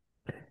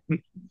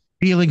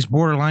 feelings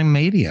borderline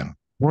mania.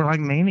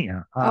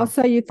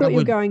 So you thought you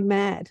were going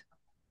mad?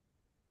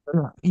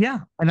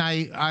 Yeah, and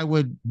I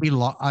would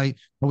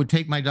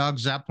take my dog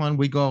Zeppelin.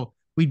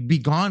 We'd be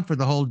gone for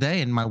the whole day,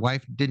 and my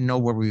wife didn't know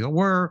where we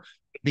were.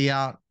 Be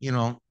out,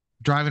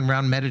 driving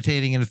around,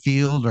 meditating in a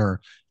field,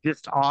 or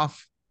just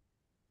off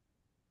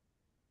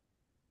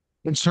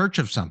in search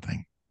of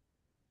something,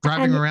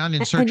 driving around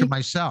in search of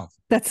myself.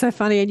 That's so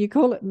funny. And you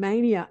call it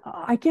mania.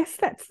 I guess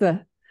that's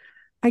the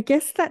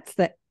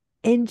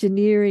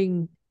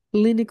engineering,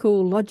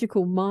 clinical,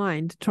 logical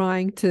mind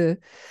trying to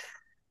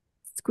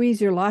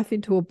squeeze your life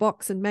into a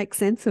box and make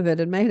sense of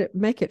it and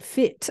make it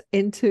fit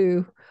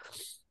into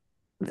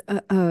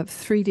a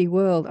 3D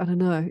world. I don't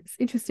know. It's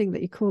interesting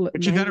that you call it.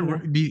 But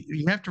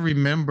you have to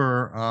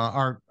remember,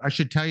 I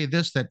should tell you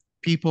this, that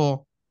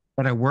people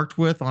that I worked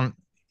with on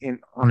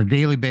a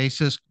daily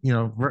basis,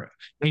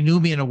 they knew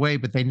me in a way,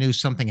 but they knew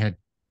something had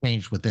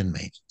changed within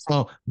me.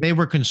 So they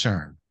were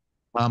concerned.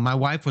 My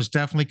wife was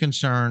definitely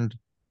concerned.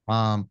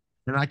 And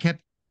I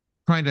kept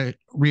trying to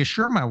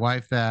reassure my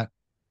wife that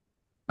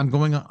I'm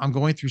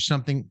going through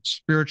something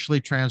spiritually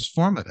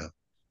transformative,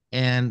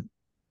 and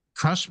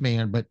trust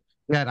me. But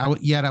yet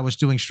I was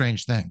doing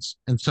strange things.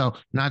 And so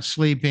not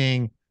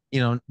sleeping,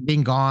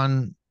 being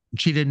gone.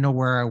 She didn't know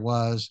where I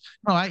was.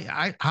 No,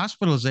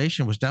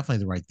 hospitalization was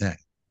definitely the right thing.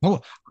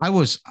 Well, I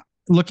was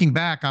looking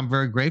back, I'm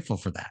very grateful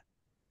for that,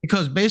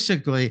 because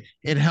basically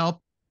it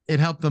helped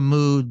the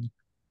mood.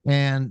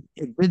 And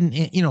it didn't,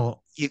 you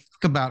think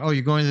about,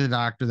 you're going to the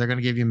doctor, they're going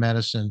to give you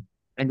medicine,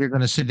 and you're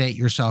going to sedate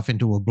yourself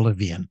into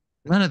oblivion.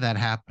 None of that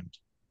happened.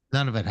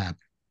 None of it happened.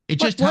 It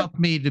just helped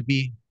me to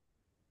be.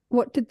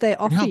 What did they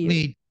offer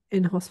you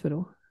in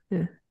hospital?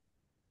 Yeah.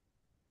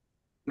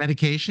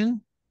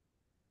 Medication?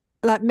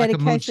 Like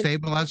medication? Like a mood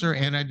stabilizer,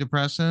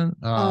 antidepressant.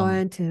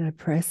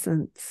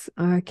 Antidepressants.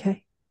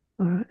 Okay.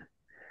 All right.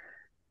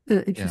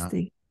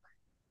 Interesting.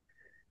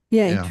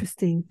 Yeah,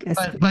 interesting.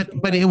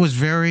 But it was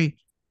very,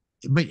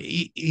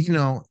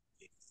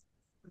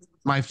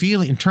 my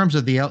feeling in terms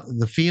of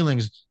the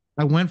feelings,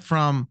 I went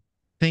from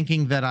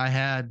thinking that I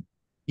had,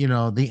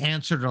 the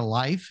answer to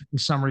life in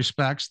some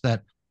respects,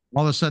 that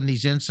all of a sudden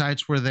these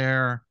insights were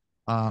there.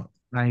 I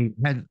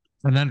had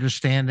an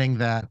understanding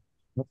that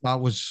I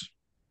was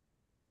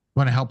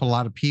going to help a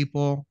lot of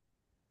people.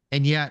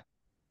 And yet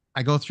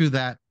I go through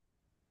that,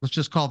 let's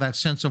just call that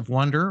sense of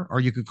wonder, or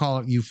you could call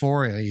it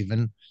euphoria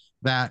even,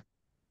 that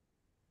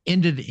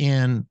ended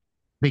in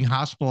being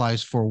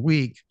hospitalized for a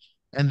week,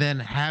 and then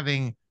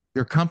having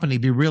your company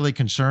be really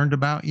concerned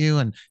about you.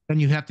 And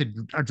then you have to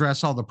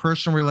address all the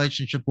personal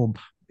relationship. Well,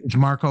 is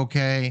Mark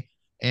okay?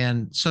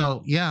 And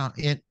so,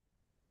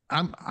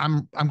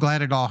 I'm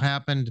glad it all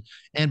happened.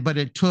 But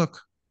it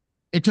took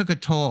a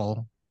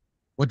toll.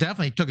 Well,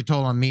 definitely took a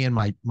toll on me and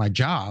my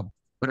job,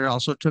 but it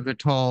also took a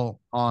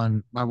toll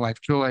on my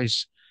wife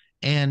Joyce,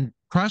 and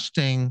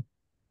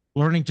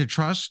learning to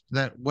trust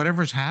that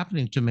whatever's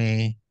happening to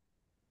me,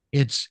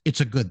 it's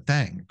a good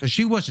thing, because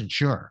she wasn't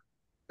sure.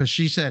 Because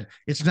she said,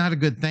 it's not a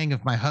good thing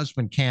if my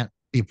husband can't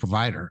be a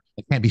provider,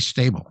 it can't be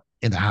stable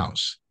in the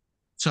house.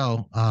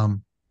 So,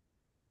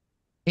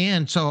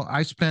 and so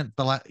I spent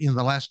the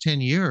last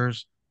 10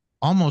 years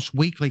almost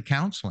weekly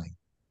counseling,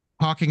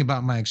 talking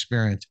about my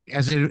experience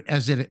as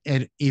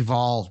it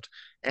evolved,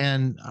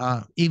 and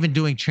even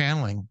doing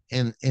channeling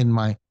in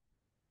my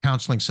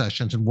counseling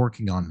sessions and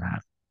working on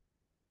that.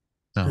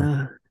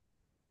 So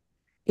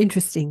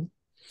interesting.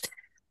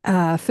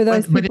 For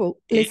those people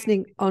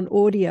listening on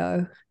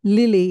audio,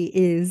 Lily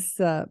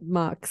is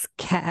Mark's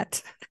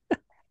cat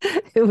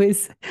who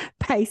is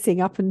pacing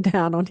up and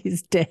down on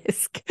his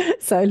desk.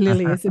 So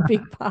Lily is a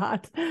big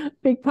part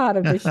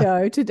of the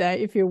show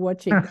today. If you're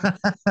watching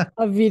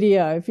a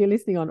video, if you're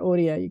listening on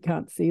audio, you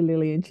can't see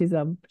Lily, and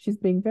she's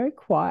being very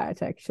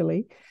quiet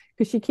actually,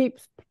 because she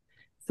keeps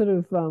sort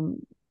of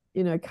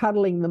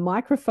cuddling the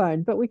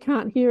microphone, but we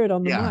can't hear it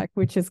on the mic,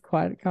 which is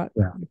quite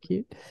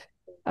cute.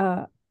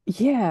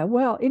 Yeah,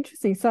 well,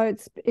 interesting. So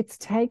it's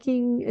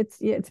taken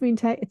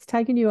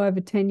you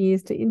over 10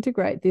 years to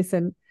integrate this,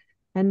 and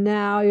and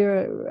now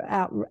you're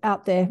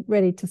out there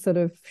ready to sort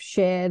of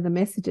share the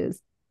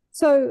messages.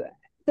 So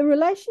the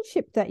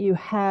relationship that you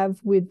have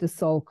with the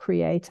soul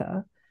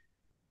creator,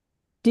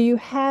 do you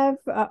have,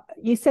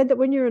 you said that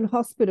when you're in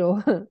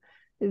hospital,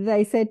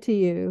 they said to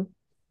you,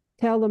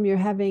 tell them you're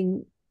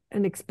having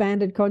an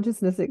expanded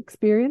consciousness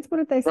experience. What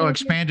did they say? Oh,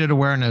 expanded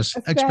awareness.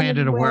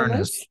 Expanded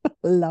awareness.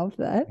 Love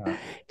that. Yeah.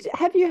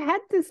 Have you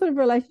had this sort of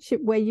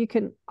relationship where you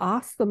can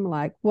ask them,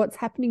 like, what's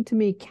happening to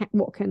me?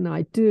 What can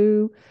I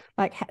do?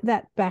 Like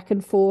that back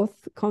and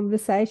forth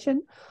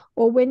conversation?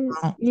 Or when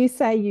you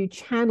say you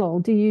channel,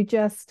 do you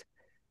just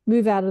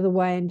move out of the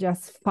way and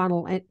just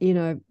funnel,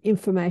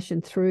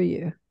 information through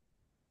you?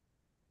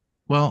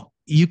 Well,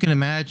 you can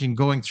imagine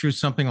going through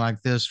something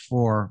like this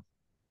for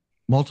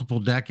multiple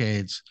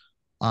decades.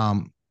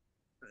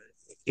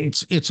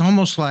 It's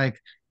almost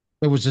like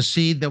there was a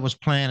seed that was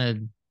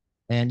planted,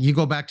 and you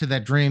go back to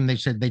that dream. They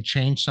said they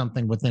changed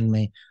something within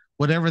me.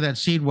 Whatever that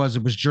seed was,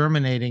 it was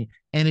germinating,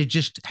 and it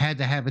just had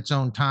to have its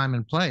own time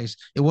and place.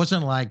 It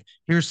wasn't like,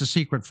 here's the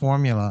secret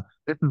formula.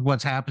 This is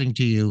what's happening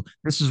to you.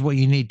 This is what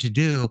you need to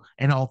do,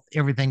 and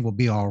everything will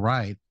be all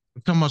right.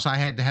 It's almost, I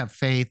had to have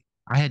faith.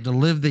 I had to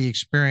live the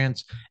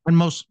experience, and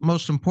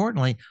most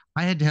importantly,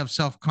 I had to have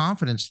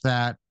self-confidence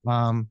that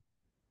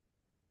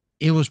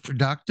it was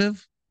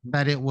productive,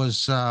 that it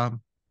was going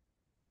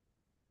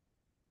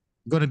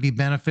to be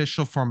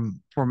beneficial for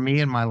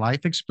me and my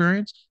life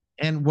experience.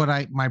 And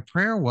my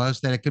prayer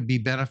was that it could be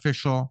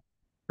beneficial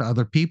to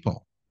other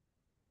people,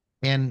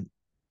 and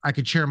I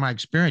could share my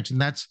experience.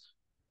 And that's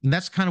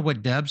kind of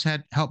what Debs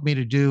had helped me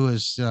to do,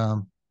 is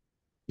to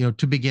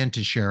begin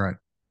to share it.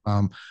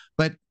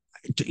 But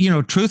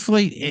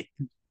truthfully,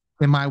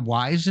 am I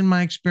wise in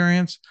my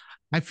experience?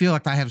 I feel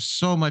like I have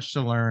so much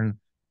to learn,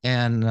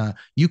 and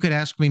you could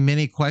ask me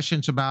many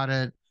questions about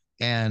it,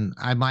 and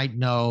I might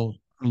know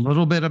a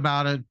little bit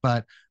about it,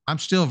 but I'm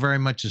still very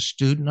much a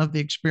student of the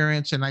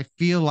experience. And I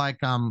feel like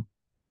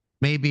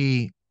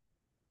maybe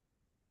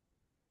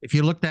if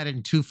you looked at it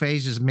in two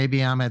phases,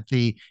 maybe I'm at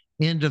the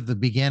end of the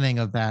beginning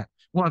of that.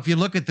 Well, if you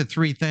look at the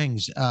three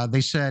things,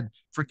 they said,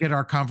 forget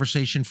our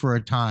conversation for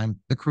a time.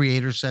 The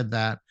creator said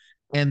that.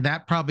 And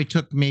that probably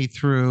took me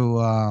through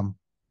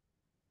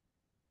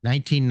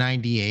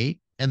 1998.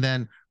 And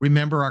then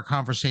remember our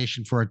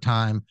conversation for a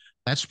time.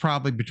 That's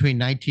probably between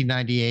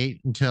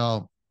 1998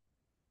 until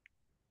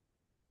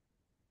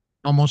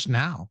almost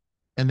now.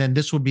 And then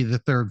this will be the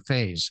third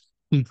phase.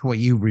 Teach what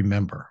you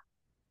remember.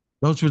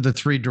 Those were the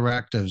three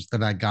directives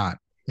that I got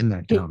in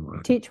that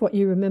download. Teach what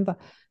you remember.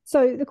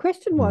 So the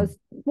question was,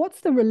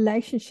 what's the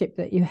relationship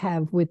that you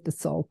have with the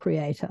soul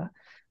creator?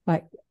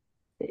 Like,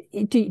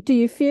 do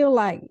you feel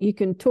like you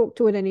can talk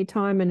to it any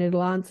time and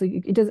it'll answer?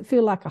 Does it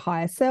feel like a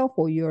higher self,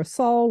 or you're a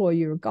soul, or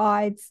you're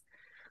guides?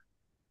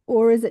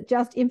 Or is it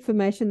just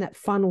information that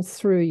funnels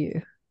through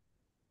you?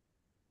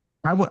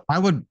 I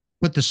would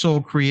put the soul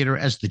creator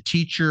as the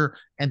teacher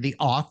and the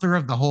author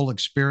of the whole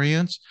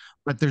experience,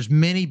 but there's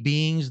many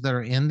beings that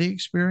are in the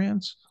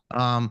experience.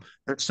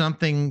 There's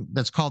something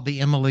that's called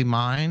the Emily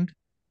mind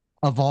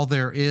of all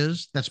there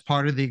is, that's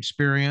part of the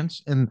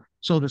experience. And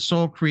so the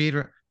soul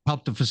creator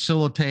helped to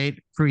facilitate,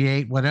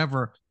 create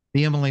whatever,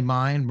 the Emily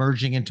mind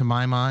merging into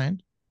my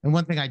mind. And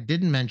one thing I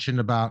didn't mention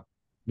about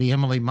the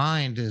Emily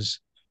mind is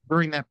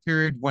during that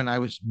period when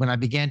I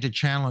began to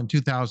channel in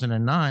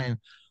 2009,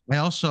 I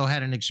also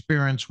had an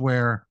experience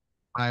where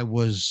I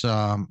went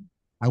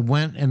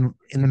and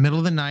in the middle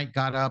of the night,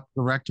 got up,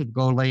 directed to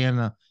go lay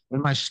in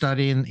my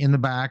study in the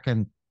back,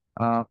 and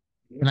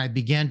I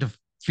began to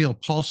feel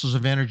pulses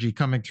of energy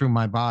coming through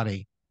my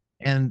body,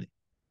 and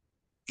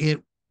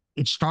it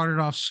started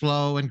off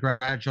slow and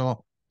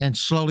gradual, and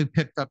slowly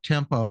picked up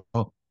tempo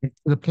to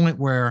the point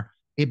where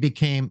it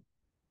became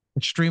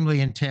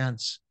extremely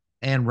intense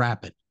and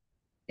rapid,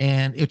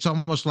 and it's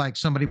almost like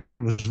somebody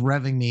was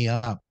revving me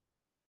up.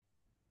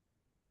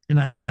 And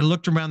I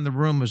looked around the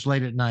room. It was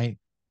late at night,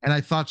 and I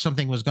thought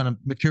something was going to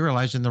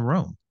materialize in the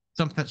room.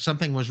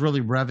 Something was really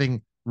revving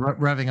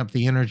up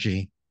the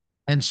energy.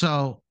 And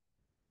so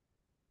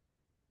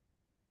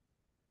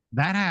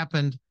that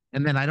happened.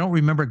 And then I don't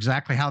remember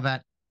exactly how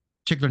that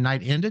particular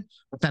night ended,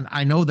 but then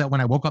I know that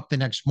when I woke up the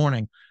next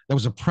morning, there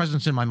was a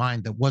presence in my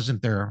mind that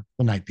wasn't there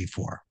the night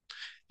before,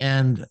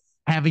 and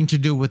having to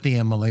do with the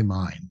Emily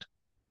mind.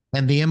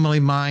 And the Emily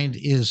mind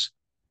is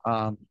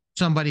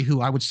somebody who,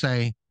 I would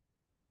say,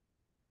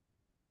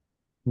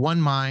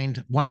 one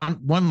mind,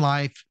 one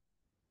life,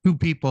 two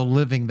people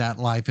living that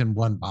life in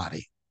one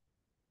body.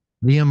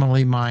 The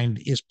Emily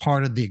mind is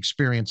part of the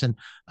experience, and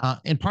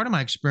part of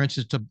my experience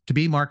is to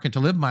be Mark and to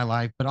live my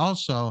life, but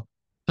also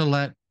to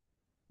let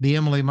the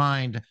Emily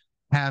mind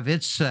have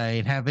its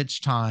say, have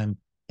its time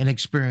and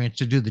experience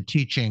to do the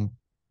teaching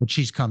that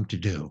she's come to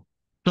do.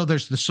 So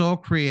there's the soul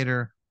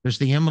creator, there's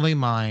the Emily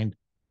mind,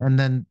 and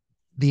then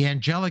the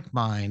angelic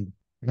mind.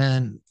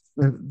 And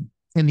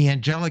in the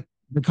angelic,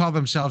 they call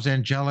themselves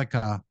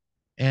Angelica,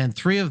 and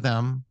three of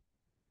them.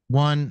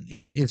 One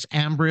is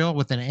Ambriel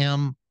with an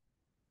M,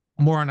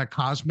 more on a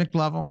cosmic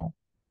level,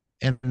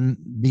 and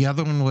the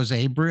other one was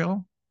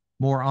Abriel,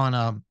 more on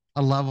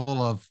a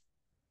level of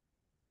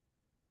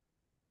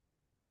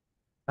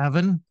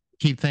Evan,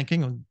 keep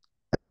thinking.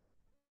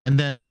 And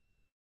then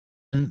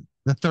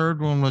the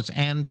third one was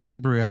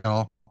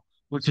Andriel,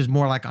 which is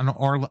more like on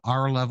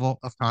our level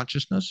of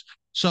consciousness.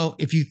 So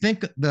if you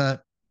think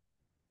the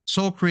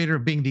soul creator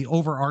being the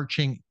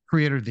overarching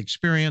creator of the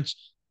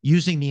experience,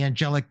 using the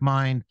angelic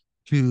mind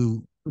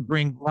to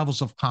bring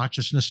levels of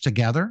consciousness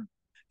together.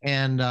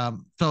 And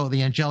so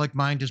the angelic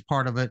mind is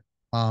part of it.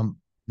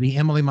 The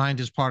Emily mind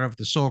is part of it.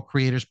 The soul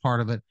creator is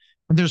part of it.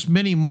 And there's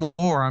many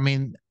more. I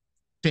mean,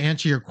 to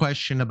answer your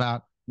question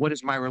about what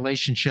is my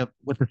relationship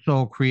with the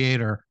soul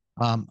creator,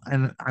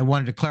 and I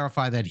wanted to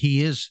clarify that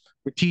he is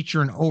the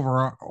teacher and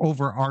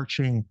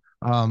overarching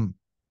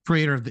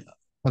creator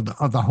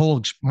of the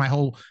whole my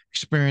whole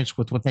experience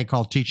with what they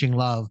call teaching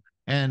love.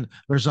 And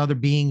there's other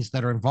beings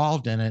that are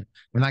involved in it,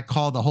 and I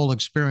call the whole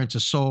experience a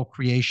soul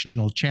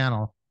creational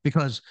channel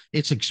because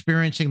it's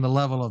experiencing the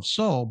level of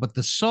soul. But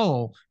the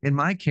soul, in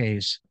my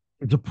case,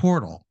 is a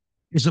portal,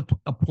 is a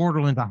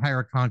portal into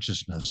higher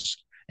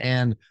consciousness.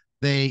 And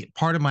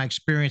part of my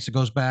experience that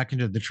goes back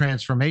into the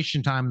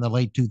transformation time in the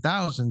late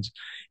 2000s,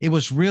 it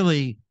was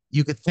really,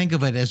 you could think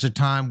of it as a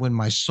time when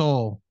my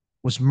soul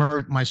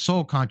my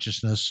soul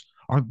consciousness,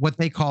 or what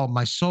they call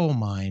my soul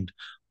mind,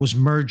 was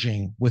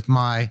merging with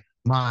my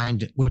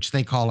mind, which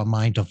they call a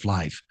mind of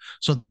life.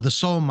 So the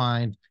soul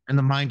mind and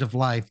the mind of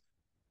life,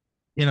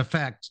 in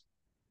effect,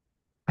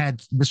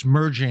 had this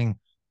merging,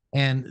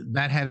 and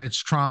that had its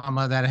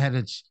trauma, that had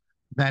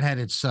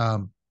its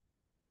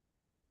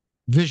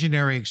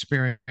visionary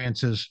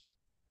experiences,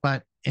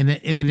 but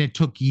it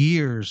took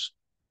years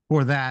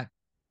for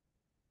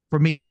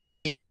me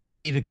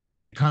to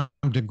come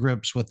to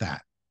grips with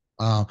that.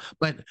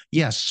 But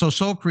yes, so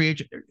soul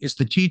creation is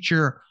the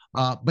teacher,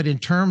 but in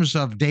terms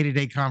of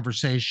day-to-day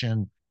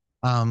conversation,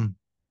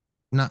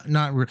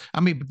 not. I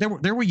mean,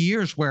 but there were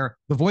years where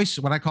the voice,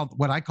 what I called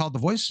the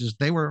voices,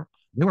 they were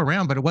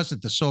around, but it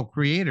wasn't the soul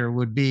creator. It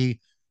would be,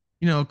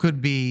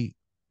 could be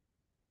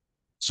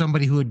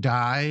somebody who had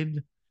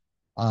died.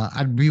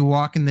 I'd be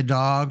walking the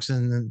dogs,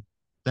 and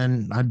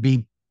then I'd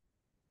be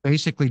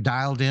basically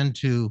dialed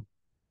into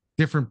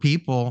different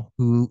people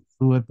who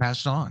had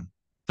passed on.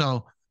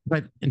 So,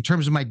 but in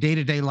terms of my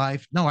day-to-day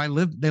life, no,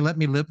 they let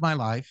me live my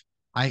life.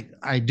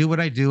 I do what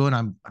I do,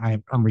 and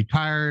I'm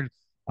retired.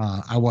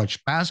 I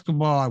watch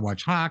basketball, I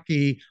watch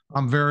hockey.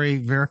 I'm very,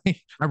 very,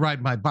 I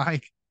ride my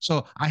bike.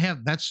 So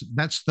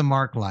that's the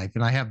Mark life,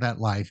 and I have that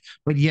life.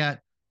 But yet,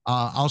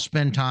 I'll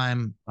spend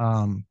time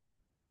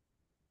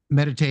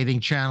meditating,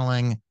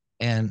 channeling,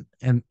 and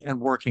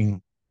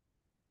working.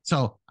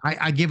 So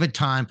I give it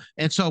time,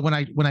 and so when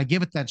I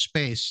give it that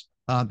space,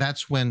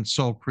 that's when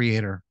Soul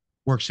Creator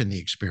works in the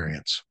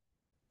experience.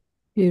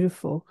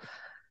 Beautiful.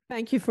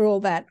 Thank you for all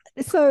that.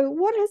 So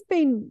what has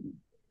been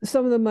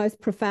some of the most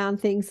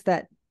profound things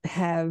that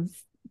have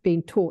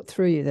been taught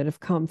through you, that have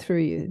come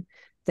through you,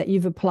 that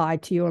you've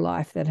applied to your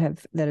life, that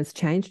has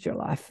changed your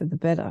life for the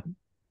better?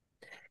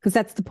 Because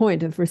that's the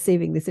point of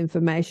receiving this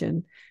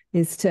information,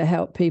 is to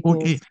help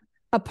people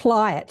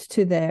apply it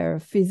to their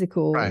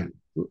physical, right,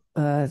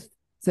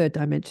 third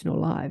dimensional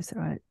lives,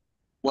 right?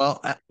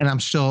 Well, and I'm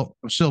still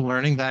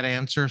learning that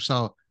answer.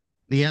 So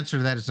the answer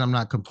to that is I'm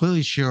not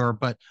completely sure,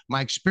 but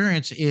my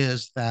experience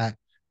is that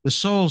the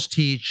souls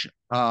teach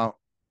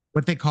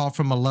what they call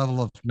from a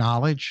level of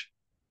knowledge,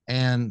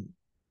 and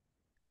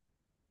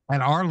at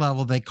our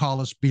level they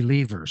call us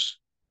believers.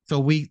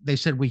 So they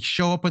said we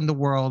show up in the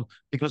world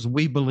because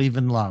we believe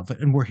in love,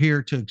 and we're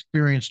here to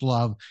experience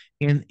love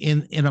in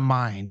a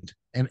mind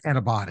and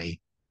a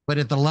body. But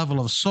at the level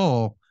of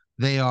soul,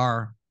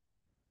 they're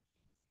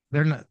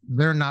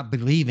not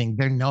believing.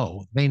 They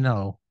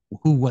know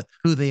who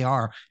they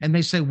are, and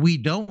they say we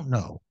don't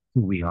know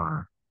who we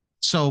are.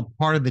 So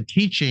part of the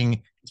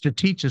teaching is to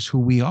teach us who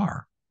we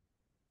are.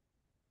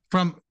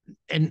 Because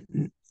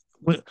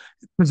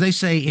they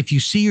say if you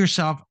see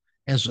yourself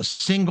as a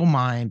single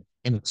mind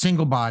in a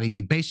single body,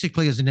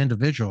 basically as an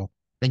individual,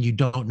 then you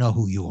don't know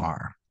who you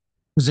are.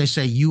 Because they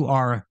say you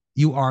are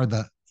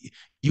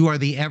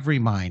the every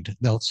mind,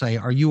 they'll say,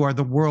 or you are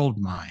the world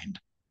mind.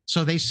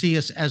 So they see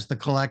us as the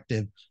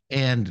collective,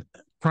 and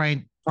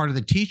part of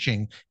the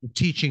teaching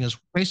is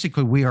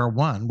basically we are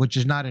one, which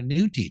is not a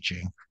new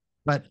teaching.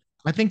 But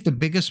I think the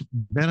biggest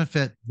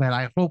benefit that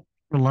I hope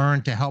to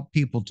learn to help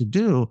people to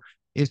do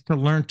is to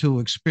learn to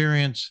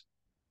experience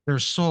their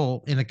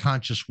soul in a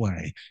conscious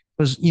way.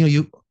 Because,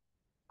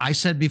 I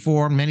said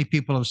before, many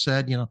people have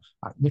said,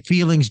 the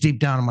feelings deep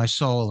down in my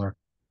soul are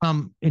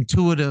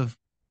intuitive,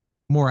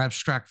 more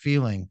abstract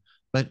feeling.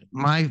 But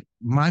my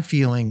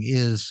feeling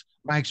is,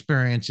 my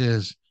experience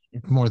is,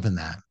 it's more than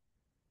that.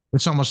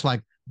 It's almost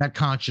like that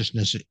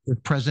consciousness is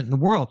present in the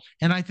world.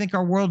 And I think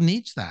our world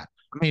needs that.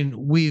 I mean,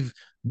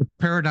 the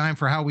paradigm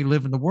for how we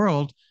live in the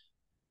world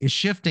is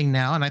shifting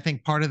now. And I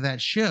think part of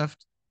that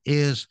shift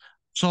is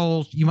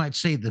souls, you might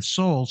say the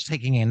soul's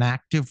taking an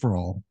active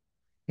role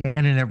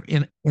and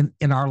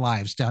in our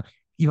lives. Now,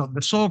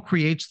 the soul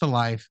creates the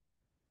life.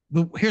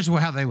 Here's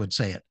how they would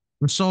say it.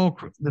 The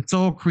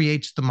soul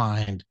creates the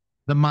mind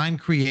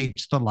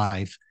creates the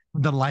life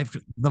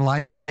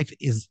life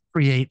is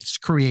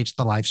creates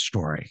the life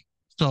story.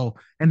 So,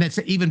 and that's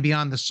even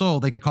beyond the soul.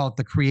 They call it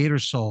the creator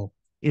soul.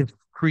 Is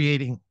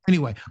creating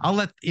anyway. I'll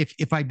let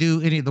if I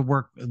do any of the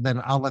work, then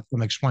I'll let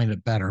them explain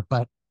it better.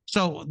 But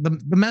so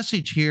the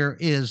message here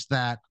is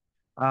that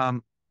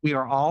we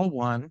are all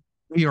one.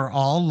 We are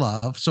all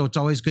love. So it's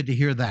always good to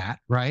hear that,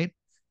 right?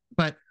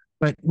 But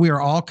we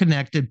are all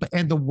connected.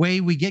 And the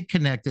way we get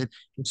connected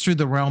is through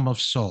the realm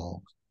of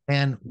soul.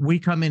 And we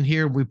come in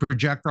here, we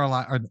project our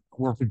life,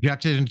 we're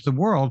projected into the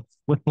world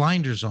with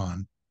blinders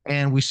on,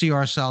 and we see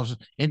ourselves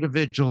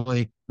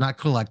individually, not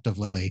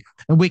collectively.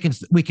 And we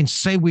can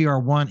say we are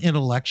one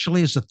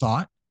intellectually as a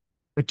thought,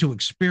 but to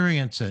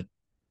experience it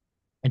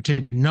and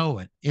to know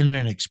it in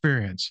an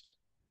experience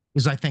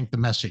is, I think, the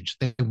message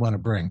they want to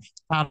bring.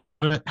 How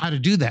to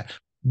do that?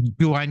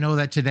 Do I know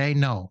that today?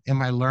 No.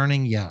 Am I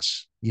learning?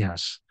 Yes.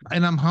 Yes.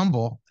 And I'm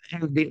humble.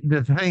 And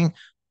the thing,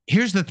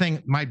 here's the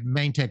thing, my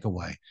main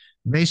takeaway.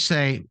 They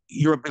say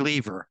you're a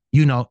believer.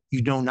 You know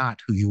not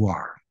who you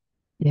are.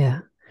 Yeah.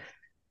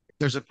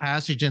 There's a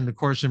passage in the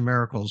Course in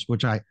Miracles,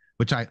 which I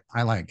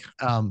like.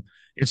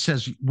 It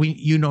says,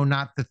 you know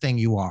not the thing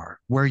you are,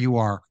 where you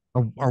are,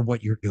 or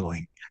what you're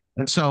doing.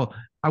 And so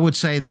I would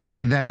say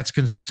that's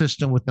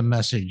consistent with the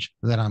message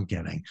that I'm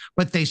getting.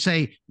 But they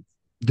say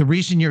the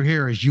reason you're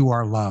here is you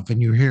are love,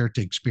 and you're here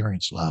to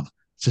experience love.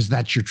 It says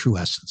that's your true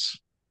essence.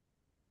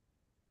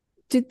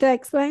 Did they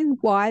explain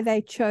why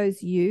they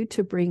chose you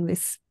to bring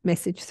this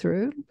message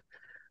through?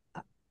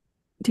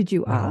 Did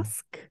you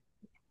ask?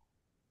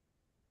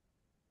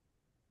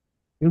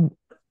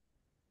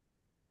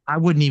 I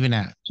wouldn't even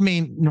ask. I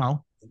mean,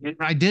 no,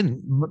 I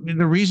didn't.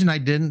 The reason I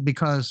didn't,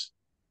 because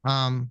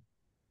it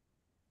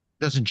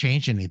doesn't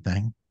change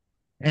anything.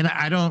 And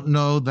I don't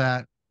know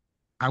that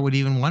I would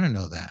even want to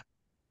know that.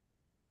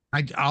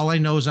 All I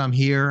know is I'm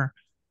here,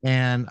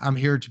 and I'm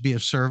here to be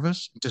of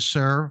service, to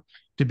serve,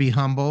 to be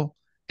humble,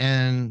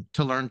 and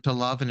to learn to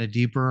love in a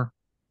deeper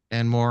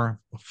and more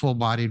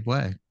full-bodied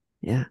way.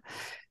 Yeah.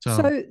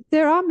 So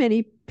there are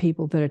many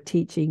people that are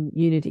teaching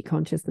unity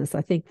consciousness.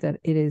 I think that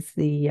it is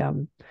the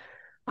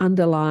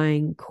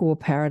underlying core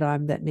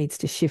paradigm that needs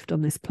to shift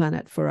on this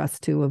planet for us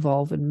to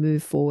evolve and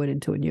move forward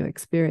into a new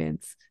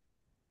experience.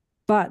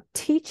 But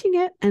teaching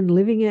it and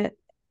living it,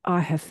 I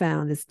have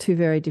found, is two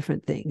very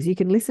different things. You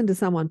can listen to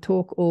someone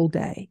talk all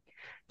day.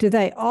 Do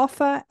they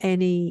offer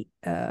any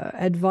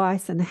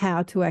advice on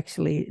how to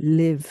actually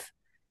live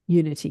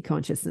unity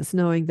consciousness,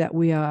 knowing that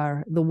we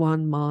are the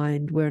one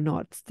mind, we're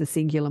not the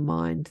singular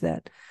mind,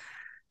 that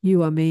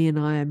you are me and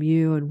I am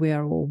you and we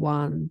are all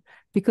one?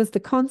 Because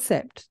the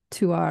concept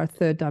to our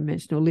third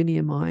dimensional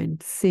linear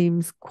mind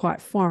seems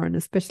quite foreign,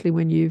 especially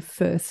when you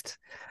first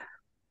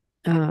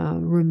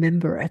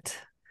remember it.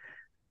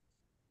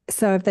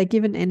 So have they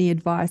given any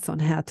advice on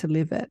how to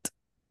live it?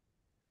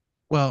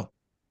 Well,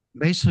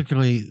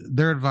 basically,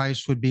 their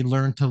advice would be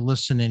learn to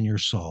listen in your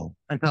soul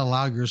and to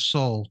allow your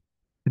soul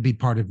to be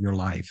part of your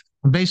life.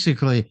 And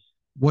basically,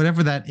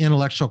 whatever that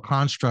intellectual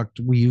construct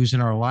we use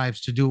in our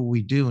lives to do what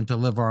we do and to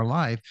live our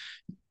life,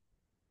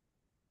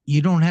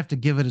 you don't have to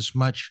give it as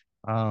much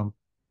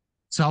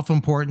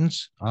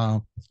self-importance.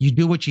 You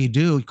do what you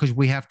do because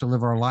we have to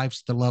live our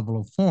lives at the level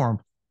of form.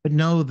 But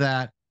know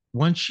that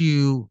once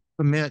you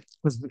commit,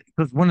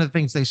 because one of the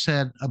things they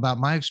said about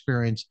my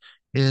experience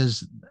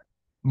is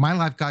my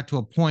life got to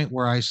a point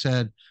where I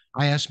said,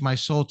 I asked my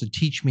soul to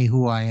teach me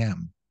who I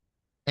am.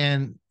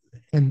 And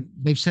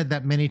they've said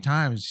that many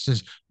times. It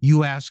says,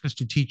 you ask us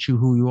to teach you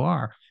who you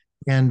are.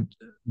 And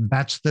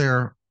that's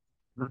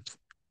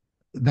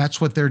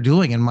what they're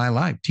doing in my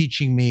life,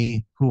 teaching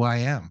me who I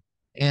am.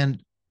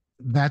 And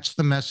that's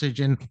the message.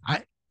 And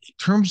in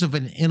terms of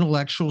an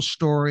intellectual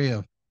story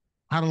of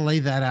how to lay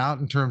that out,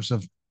 in terms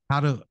of how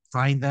to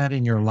find that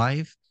in your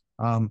life,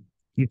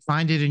 you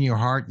find it in your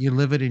heart, you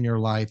live it in your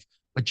life,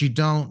 but you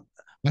don't.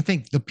 I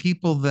think the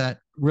people that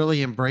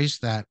really embrace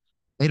that,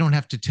 they don't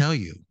have to tell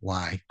you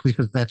why,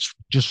 because that's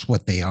just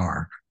what they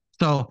are.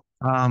 So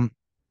I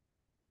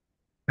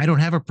don't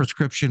have a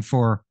prescription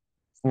for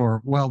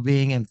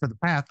well-being and for the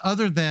path,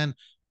 other than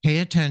pay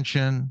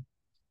attention,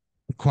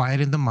 quiet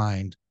in the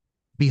mind,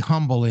 be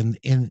humble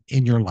in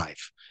your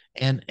life,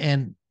 and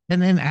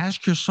then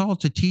ask your soul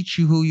to teach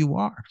you who you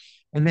are,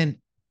 and then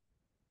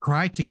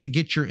try to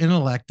get your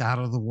intellect out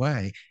of the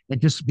way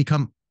and just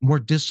become more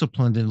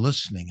disciplined in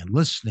listening and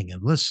listening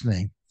and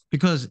listening.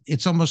 Because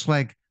it's almost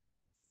like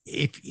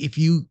if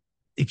you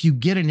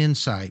get an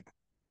insight,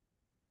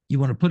 you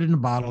want to put it in a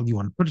bottle, you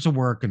want to put it to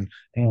work and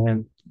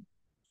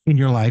in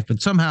your life, but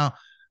somehow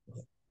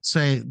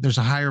say there's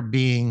a higher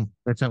being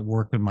that's at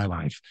work in my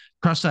life.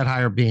 Trust that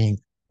higher being,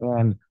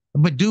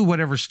 but do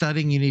whatever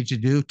studying you need to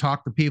do.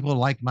 Talk to people,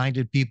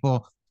 like-minded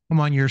people. Come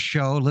on your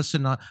show,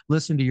 listen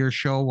to your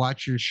show,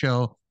 watch your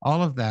show,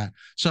 all of that.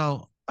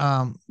 So,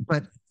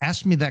 but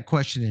ask me that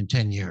question in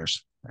 10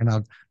 years,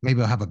 and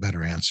maybe I'll have a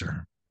better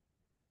answer.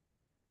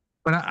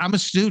 But I'm a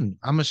student.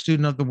 I'm a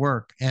student of the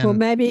work. And well,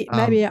 maybe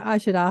I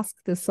should ask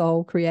the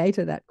soul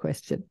creator that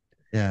question.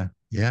 Yeah.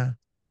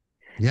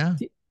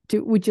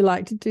 Would you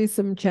like to do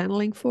some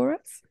channeling for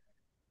us?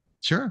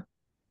 Sure.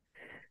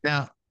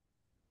 Now,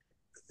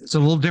 it's a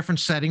little different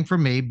setting for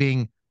me,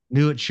 being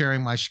new at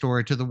sharing my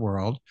story to the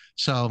world.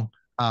 So,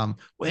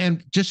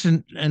 and just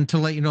and to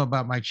let you know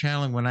about my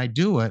channeling, when I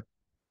do it,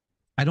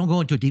 I don't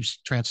go into a deep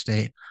trance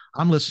state.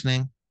 I'm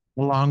listening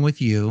along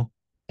with you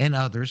and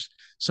others.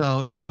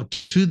 So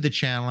to the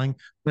channeling,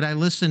 but I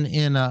listen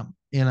in a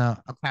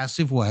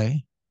passive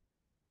way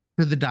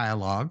to the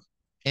dialogue.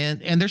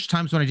 And there's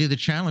times when I do the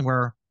channeling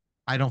where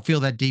I don't feel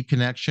that deep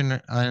connection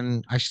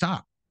and I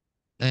stop.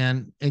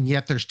 And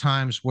yet there's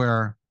times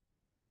where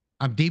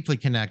I'm deeply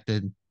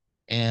connected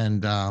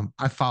and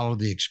I follow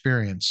the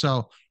experience.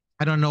 So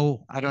I don't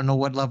know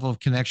what level of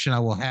connection I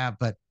will have,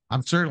 but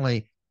I'm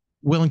certainly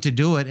willing to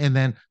do it, and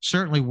then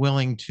certainly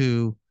willing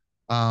to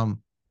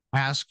um,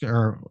 ask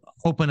or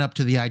open up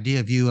to the idea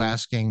of you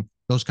asking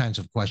those kinds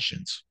of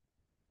questions.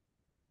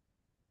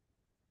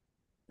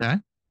 Okay.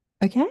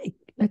 Okay,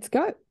 let's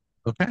go.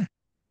 Okay.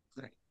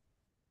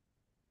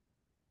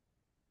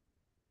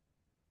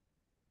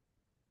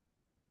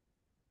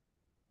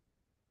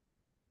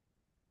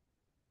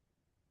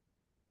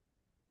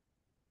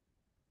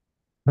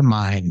 The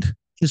mind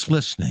is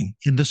listening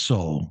in the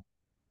soul,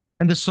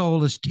 and the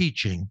soul is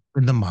teaching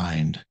in the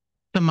mind.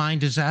 The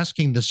mind is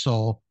asking the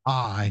soul,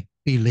 I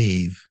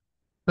believe.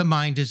 The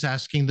mind is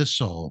asking the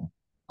soul,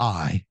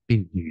 I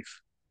believe.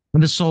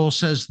 And the soul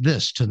says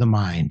this to the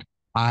mind,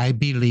 I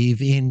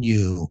believe in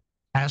you.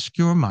 Ask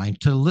your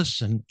mind to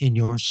listen in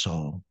your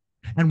soul.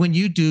 And when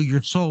you do,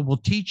 your soul will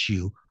teach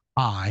you,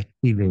 I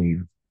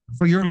believe.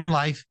 For your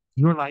life,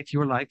 your life,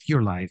 your life,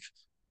 your life,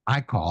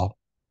 I call,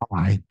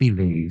 I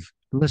believe,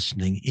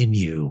 listening in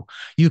you.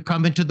 You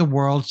come into the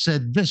world,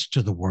 said this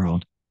to the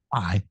world,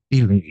 I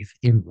believe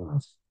in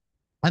love.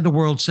 And the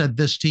world said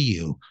this to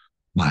you,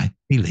 I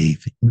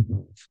believe in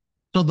love.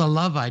 So the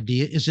love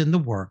idea is in the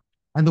work,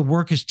 and the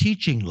work is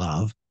teaching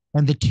love,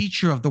 and the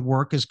teacher of the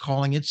work is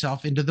calling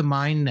itself into the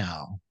mind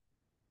now.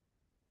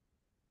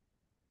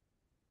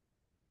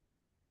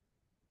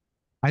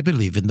 I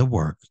believe in the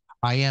work.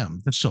 I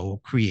am the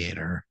soul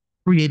creator,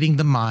 creating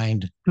the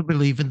mind to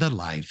believe in the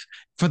life,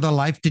 for the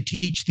life to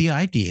teach the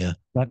idea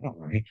that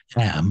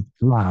I am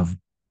love.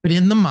 But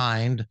in the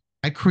mind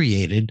I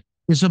created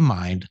is a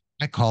mind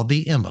I call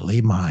the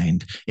Emily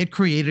mind. It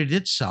created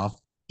itself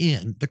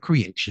in the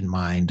creation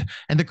mind,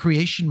 and the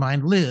creation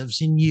mind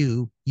lives in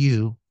you,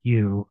 you,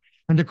 you.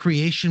 And the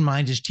creation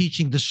mind is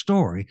teaching the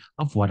story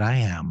of what I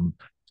am.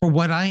 For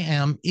what I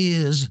am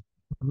is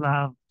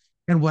love,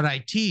 and what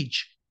I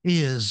teach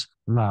is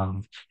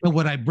love. And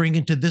what I bring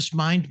into this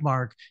mind,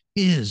 Mark,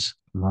 is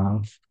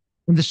love.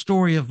 And the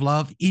story of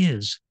love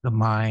is the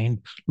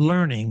mind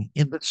learning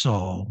in the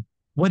soul.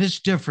 What is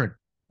different?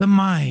 The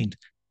mind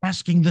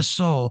asking the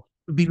soul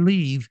to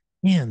believe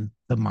in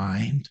the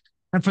mind,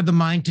 and for the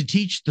mind to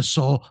teach the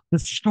soul the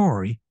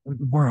story of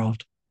the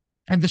world.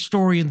 And the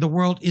story in the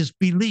world is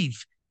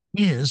belief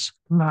is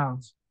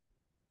love.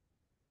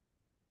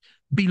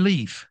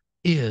 Belief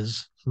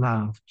is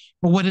love.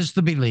 But what is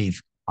the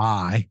belief?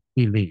 I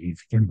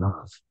believe in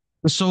love.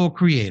 The soul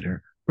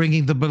creator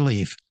bringing the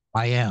belief,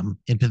 I am,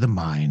 into the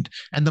mind.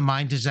 And the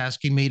mind is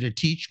asking me to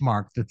teach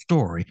Mark the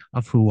story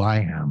of who I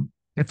am.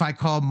 If I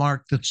call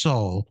Mark the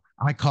soul,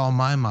 I call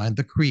my mind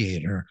the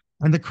creator.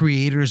 And the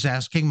creator is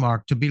asking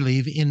Mark to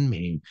believe in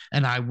me,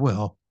 and I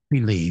will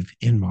believe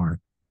in Mark.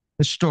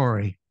 The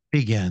story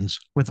begins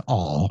with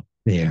all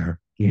there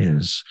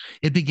is.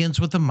 It begins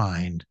with the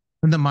mind,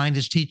 and the mind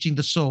is teaching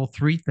the soul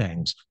three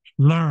things: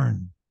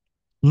 learn,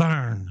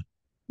 learn,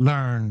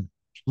 learn,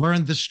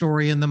 learn the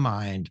story in the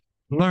mind,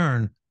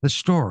 learn the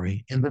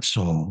story in the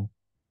soul,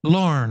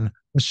 learn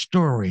the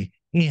story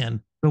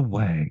in the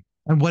way.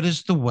 And what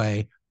is the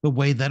way? The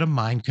way that a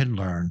mind can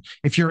learn.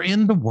 If you're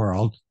in the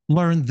world,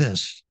 learn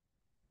this: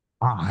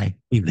 I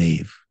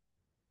believe.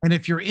 And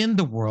if you're in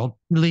the world,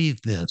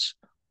 believe this: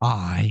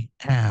 I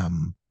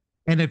am.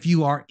 And if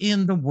you are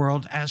in the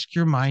world, ask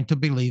your mind to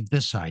believe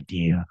this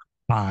idea: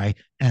 I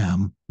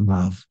am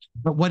love.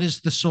 But what is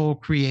the soul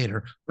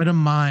creator but a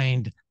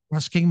mind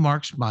asking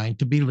Mark's mind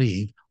to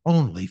believe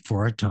only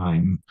for a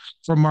time?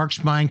 For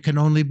Mark's mind can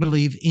only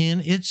believe in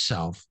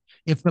itself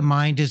if the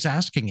mind is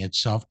asking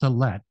itself to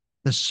let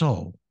the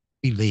soul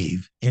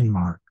believe in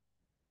Mark.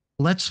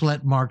 Let's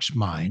let Mark's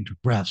mind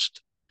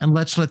rest, and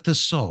let's let the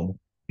soul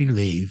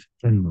believe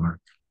in Mark.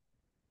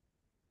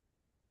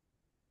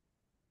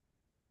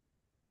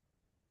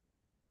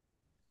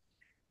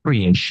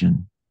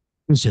 Creation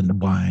is in the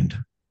mind.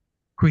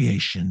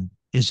 Creation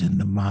is in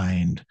the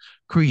mind,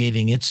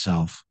 creating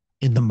itself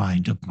in the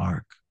mind of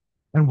Mark.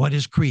 And what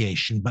is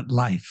creation but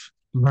life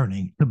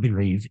learning to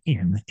believe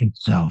in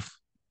itself?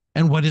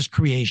 And what is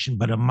creation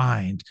but a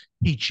mind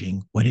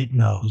teaching what it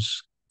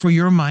knows? For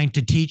your mind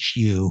to teach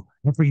you,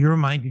 and for your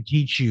mind to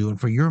teach you,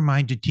 and for your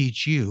mind to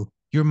teach you,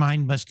 your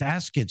mind must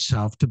ask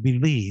itself to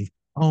believe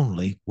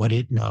only what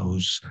it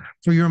knows.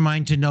 For your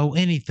mind to know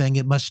anything,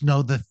 it must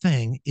know the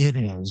thing it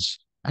is.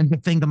 And the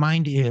thing the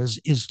mind is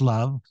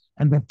love.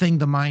 And the thing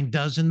the mind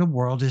does in the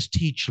world is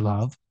teach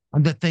love.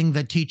 And the thing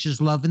that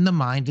teaches love in the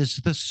mind is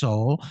the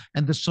soul.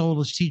 And the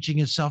soul is teaching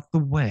itself the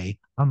way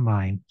a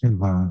mind can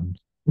learn.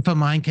 If a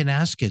mind can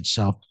ask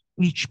itself,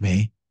 teach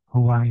me,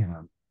 who I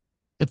am.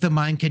 If the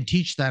mind can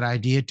teach that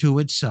idea to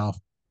itself,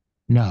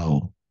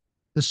 no.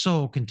 The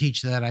soul can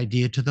teach that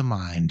idea to the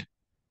mind.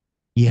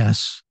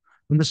 Yes.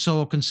 And the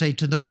soul can say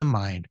to the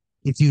mind,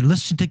 if you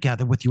listen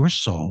together with your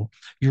soul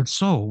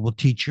will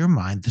teach your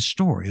mind the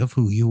story of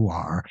who you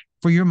are.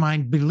 For your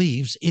mind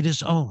believes it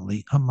is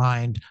only a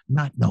mind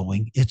not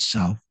knowing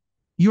itself.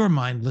 Your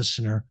mind,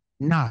 listener,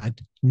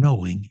 not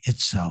knowing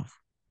itself.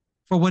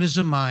 For what is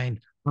a mind?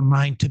 A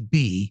mind to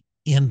be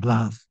in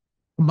love,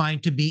 a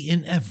mind to be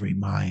in every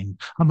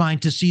mind, a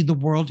mind to see the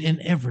world in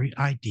every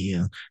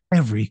idea,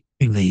 every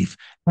belief,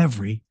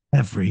 every.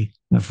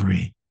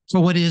 For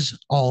what is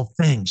all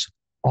things?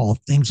 All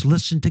things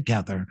listen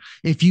together.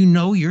 If you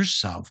know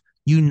yourself,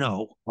 you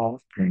know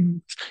all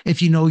things.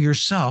 If you know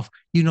yourself,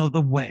 you know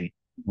the way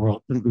the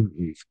world can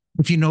believe.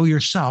 If you know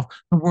yourself,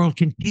 the world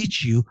can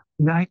teach you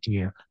the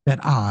idea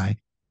that I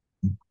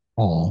am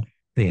all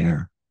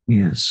there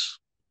is.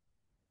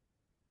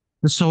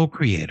 The soul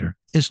creator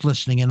is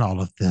listening in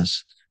all of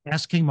this,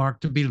 asking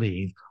Mark to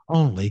believe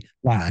only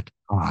that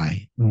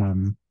I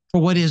am.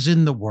 For what is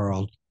in the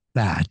world,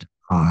 that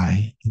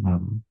I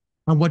am.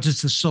 And what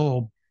does the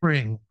soul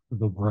bring to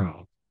the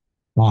world?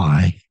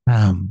 I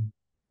am.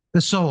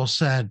 The soul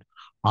said,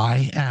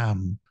 I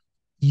am.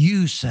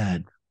 You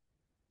said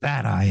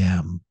that I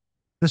am.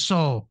 The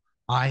soul,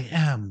 I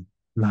am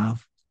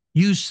love.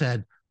 You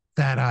said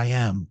that I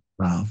am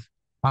love.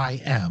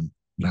 I am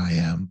what I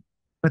am.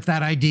 But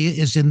that idea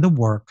is in the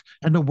work,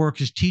 and the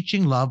work is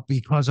teaching love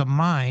because a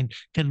mind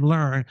can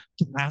learn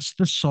to ask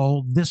the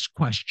soul this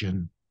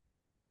question: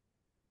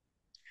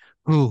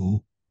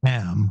 who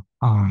am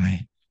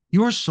I?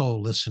 Your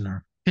soul,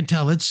 listener, can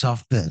tell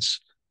itself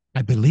this: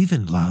 I believe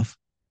in love.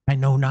 I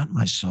know not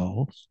my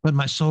soul, but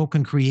my soul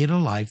can create a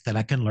life that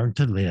I can learn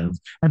to live.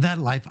 And that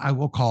life I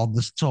will call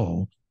the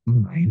soul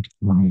mind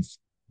life.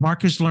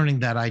 Mark is learning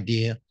that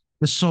idea,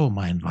 the soul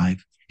mind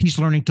life. He's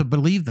learning to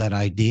believe that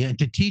idea and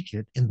to teach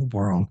it in the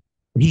world.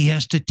 He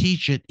has to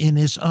teach it in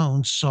his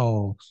own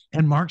soul.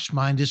 And Mark's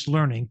mind is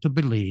learning to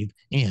believe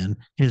in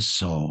his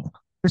soul.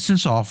 This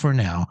is all for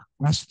now.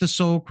 Ask the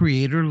soul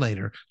creator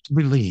later to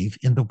believe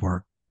in the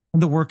work.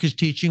 And the work is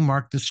teaching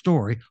Mark the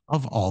story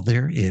of all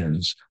there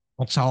is.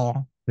 That's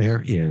all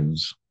there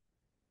is.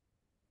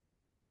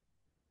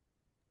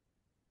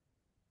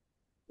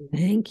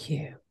 Thank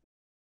you.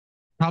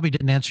 Probably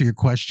didn't answer your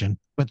question,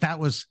 but that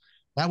was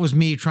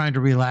me trying to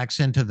relax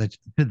into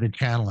the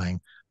channeling,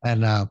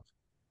 and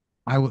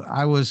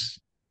I was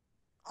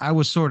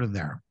sort of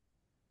there,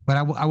 but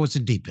I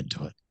wasn't deep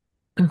into it.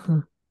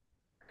 Uh-huh.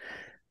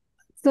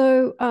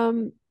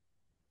 So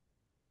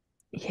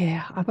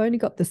yeah, I've only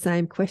got the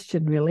same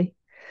question really,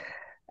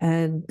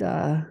 and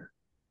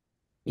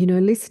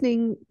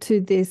listening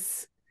to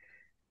this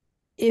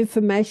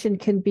information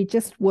can be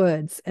just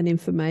words and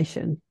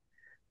information.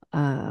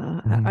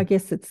 I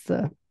guess it's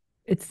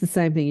the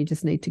same thing. You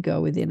just need to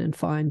go within and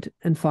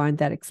find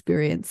that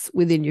experience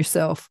within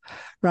yourself,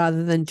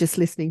 rather than just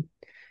listening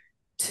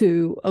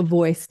to a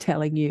voice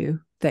telling you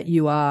that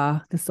you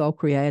are the soul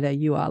creator,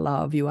 you are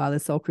love, you are the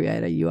soul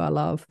creator, you are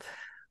love.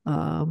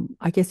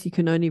 I guess you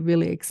can only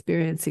really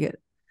experience it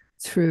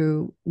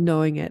through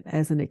knowing it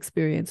as an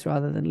experience,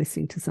 rather than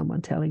listening to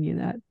someone telling you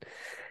that.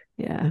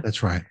 Yeah,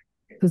 that's right.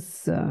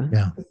 Because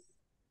yeah.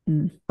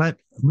 But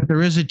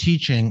there is a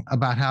teaching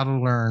about how to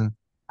learn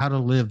how to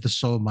live the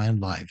soul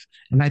mind life.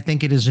 And I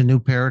think it is a new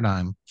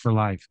paradigm for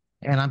life.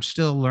 And I'm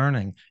still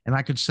learning. And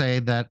I could say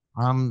that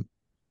I'm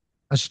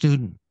a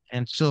student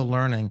and still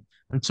learning.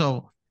 And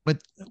so,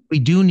 but we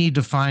do need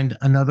to find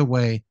another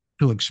way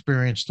to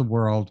experience the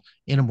world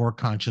in a more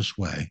conscious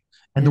way.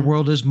 And the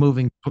world is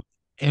moving,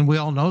 and we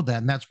all know that.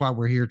 And that's why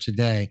we're here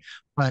today.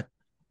 But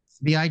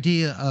the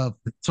idea of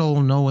the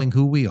soul knowing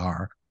who we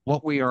are,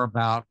 what we are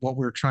about, what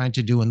we're trying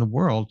to do in the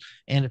world.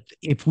 And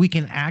if we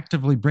can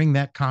actively bring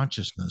that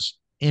consciousness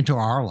into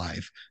our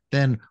life,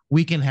 then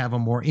we can have a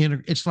more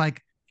it's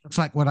like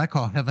what I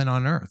call heaven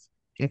on earth.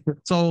 If the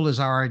soul is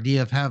our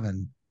idea of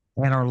heaven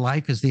and our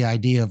life is the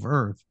idea of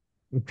earth,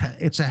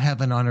 it's a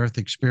heaven on earth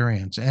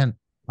experience. And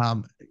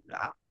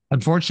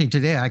unfortunately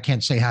today I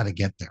can't say how to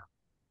get there,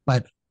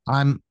 but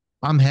I'm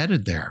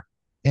headed there.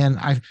 And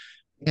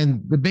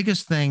the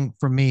biggest thing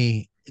for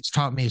me, it's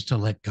taught me, is to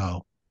let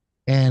go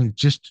and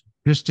just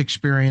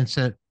experience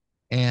it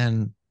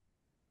and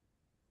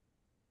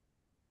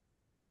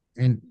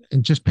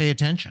just pay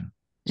attention.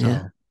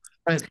 So,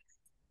 but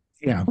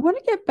yeah. I want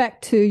to get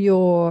back to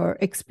your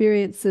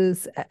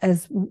experiences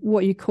as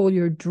what you call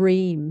your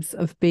dreams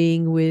of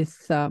being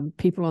with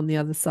people on the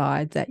other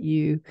side that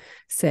you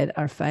said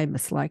are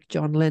famous, like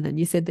John Lennon.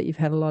 You said that you've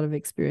had a lot of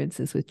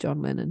experiences with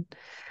John Lennon,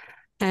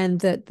 and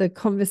that the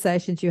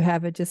conversations you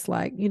have are just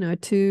like,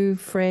 two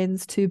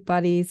friends, two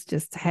buddies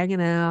just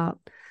hanging out,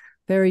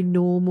 very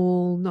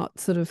normal, not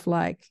sort of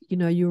like,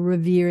 you're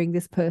revering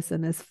this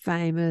person as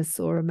famous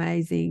or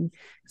amazing,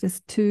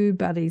 just two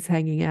buddies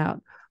hanging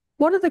out.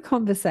 What are the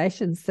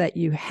conversations that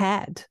you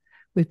had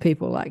with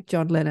people like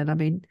John Lennon? I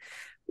mean,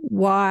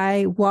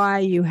 why are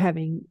you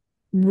having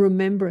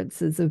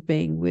remembrances of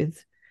being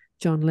with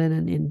John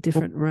Lennon in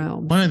different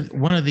realms.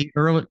 One of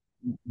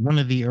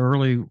the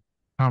early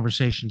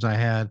conversations I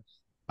had,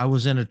 I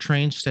was in a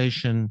train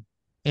station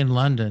in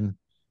London,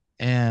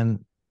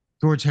 and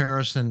George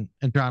Harrison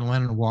and John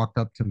Lennon walked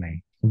up to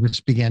me and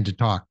just began to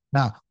talk.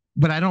 Now,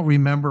 but I don't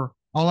remember.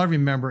 All I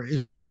remember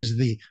is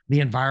the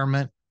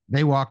environment.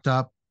 They walked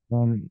up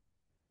and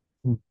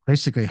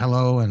basically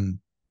hello, and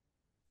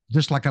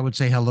just like I would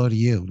say hello to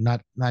you,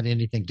 not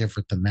anything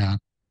different than that.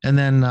 And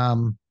then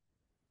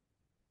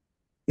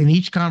in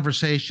each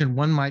conversation,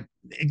 one might,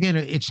 again,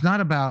 it's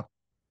not about,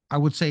 I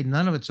would say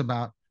none of it's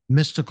about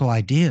mystical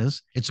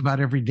ideas. It's about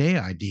everyday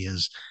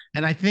ideas.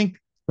 And I think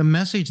the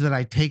message that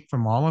I take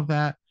from all of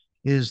that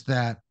is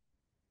that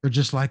they're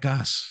just like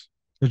us.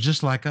 They're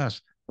just like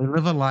us. They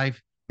live a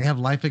life, they have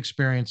life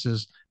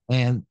experiences,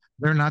 and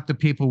they're not the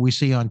people we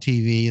see on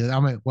TV. I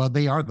mean, well,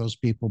 they are those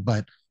people,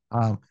 but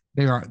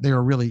they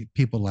are really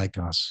people like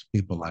us,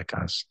 people like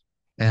us.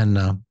 And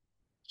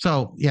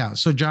so yeah,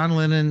 so John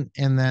Lennon,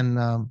 and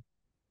then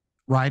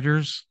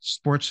writers,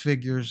 sports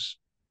figures,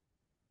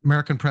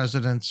 American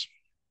presidents,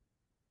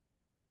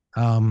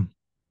 um,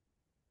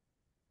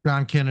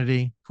 John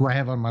Kennedy, who I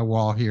have on my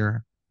wall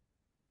here,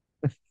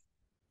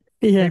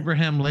 Yeah.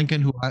 Abraham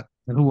Lincoln,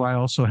 who I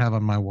also have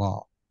on my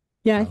wall.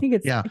 Yeah, I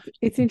think yeah,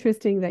 it's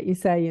interesting that you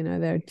say,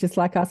 they're just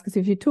like us, because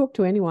if you talk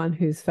to anyone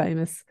who's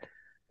famous,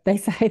 they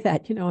say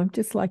that, I'm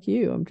just like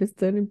you. I'm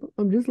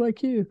just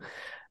like you.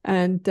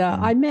 And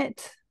I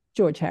met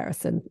George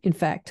Harrison, in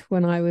fact,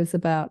 when I was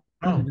about,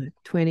 I don't know,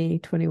 20,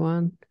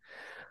 21.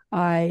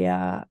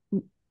 I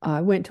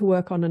went to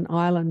work on an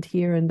island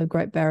here in the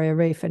Great Barrier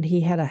Reef, and he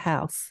had a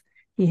house.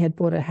 He had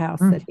bought a house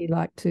that he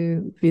liked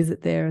to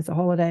visit there as a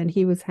holiday, and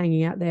he was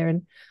hanging out there,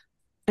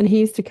 and he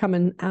used to come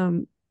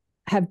and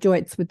have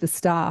joints with the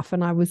staff.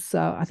 And I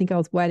think I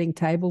was waiting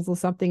tables or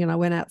something, and I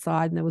went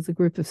outside, and there was a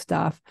group of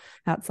staff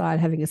outside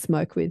having a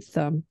smoke with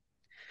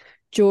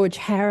George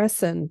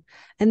Harrison.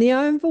 And the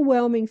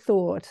overwhelming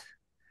thought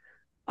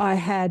I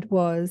had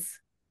was,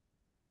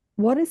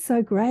 what is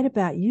so great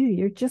about you?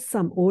 You're just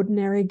some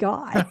ordinary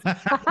guy.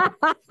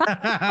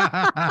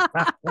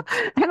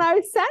 And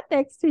I sat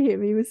next to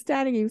him. He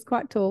was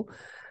quite tall.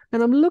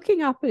 And I'm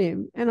looking up at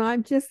him, and I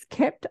just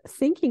kept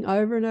thinking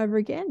over and over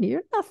again,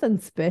 you're nothing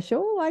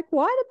special. Like,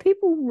 why do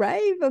people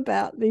rave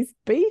about this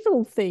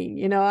Beatle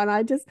thing? And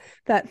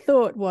that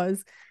thought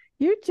was,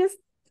 you're just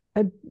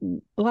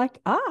like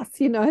us,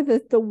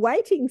 the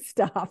waiting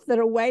staff that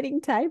are waiting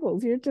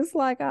tables. You're just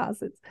like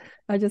us.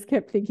 I just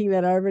kept thinking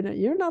that over and over.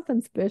 You're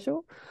nothing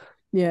special.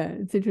 Yeah,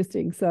 it's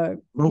interesting. So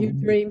your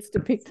dreams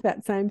depict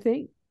that same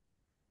thing.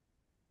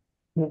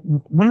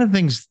 One of the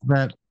things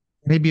that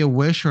maybe a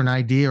wish or an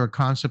idea or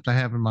concept I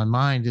have in my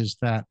mind is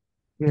that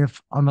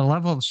if on the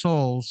level of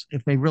souls,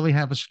 if they really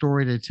have a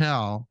story to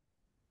tell,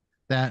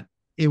 that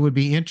it would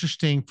be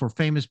interesting for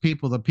famous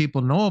people that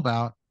people know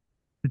about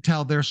to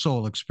tell their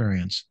soul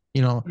experience,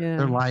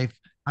 their life,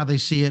 how they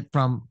see it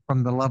from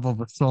the level of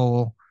the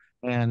soul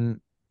and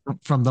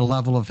from the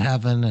level of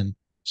heaven. And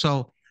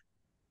so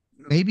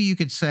maybe you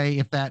could say,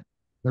 if that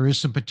there is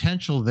some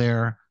potential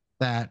there,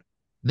 that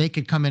they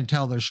could come and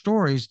tell their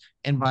stories,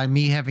 and by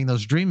me having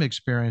those dream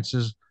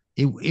experiences,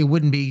 it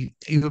would be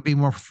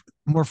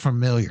more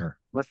familiar,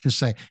 let's just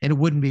say, and it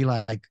wouldn't be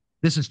like,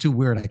 this is too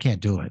weird, I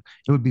can't do it.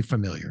 It would be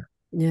familiar.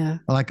 Yeah,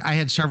 like I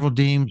had several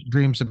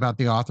dreams about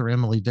the author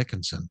Emily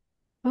Dickinson.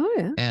 Oh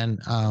yeah. And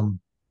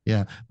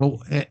yeah, but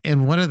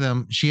and one of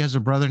them, she has a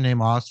brother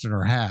named Austin,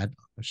 or had,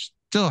 or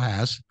still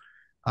has.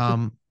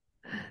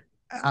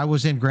 I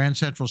was in Grand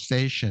Central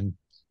Station,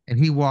 and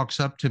he walks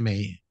up to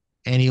me,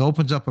 and he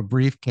opens up a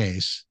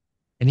briefcase,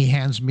 and he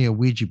hands me a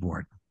Ouija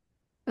board.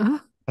 Uh-huh.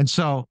 And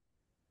so,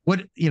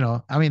 I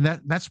mean,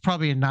 that's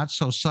probably a not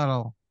so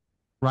subtle,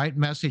 right,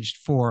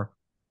 message for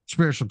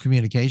spiritual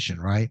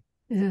communication, right?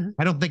 Yeah.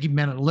 I don't think he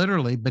meant it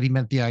literally, but he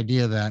meant the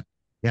idea that,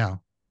 yeah.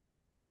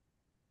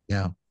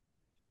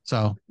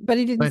 So, but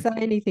he didn't say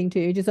anything to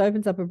you. He just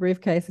opens up a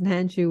briefcase and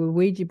hands you a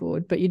Ouija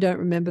board, but you don't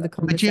remember the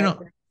conversation.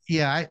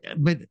 But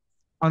but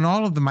on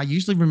all of them, I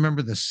usually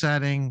remember the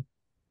setting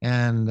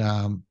and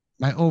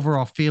my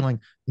overall feeling.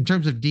 In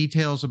terms of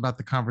details about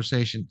the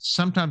conversation,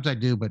 sometimes I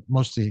do, but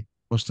mostly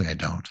I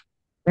don't.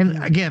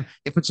 And again,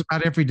 if it's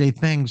about everyday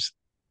things,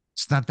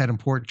 it's not that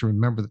important to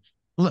remember.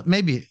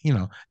 Maybe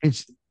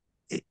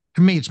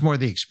to me, it's more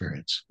the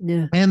experience,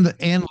 and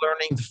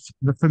learning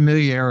the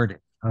familiarity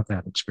of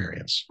that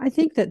experience. I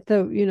think that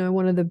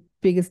one of the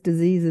biggest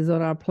diseases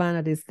on our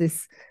planet is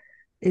this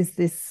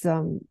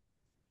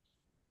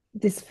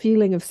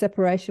feeling of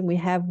separation we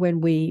have when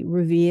we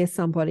revere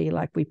somebody,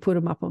 like we put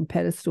them up on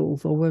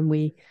pedestals, or when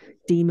we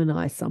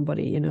demonize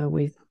somebody.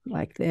 We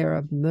like they're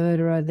a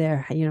murderer.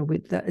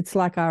 It's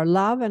like our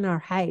love and our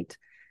hate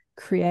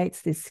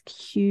creates this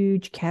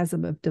huge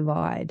chasm of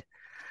divide,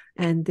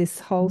 and this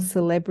whole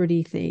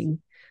celebrity thing.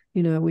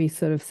 We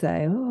sort of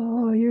say,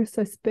 oh, you're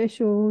so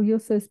special, you're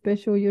so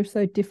special, you're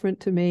so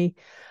different to me.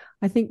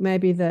 I think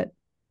maybe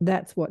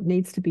that's what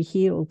needs to be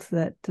healed,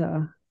 that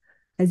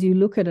as you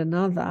look at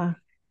another,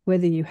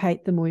 whether you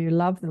hate them or you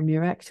love them,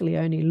 you're actually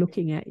only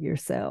looking at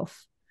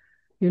yourself.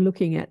 You're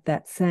looking at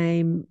that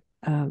same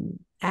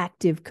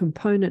active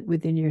component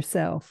within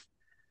yourself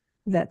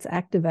that's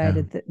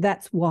activated.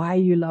 That's why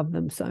you love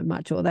them so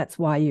much, or that's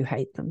why you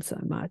hate them so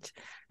much.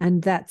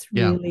 And that's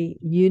really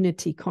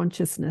unity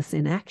consciousness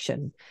in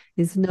action,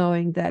 is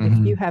knowing that if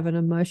you have an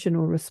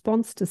emotional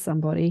response to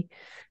somebody,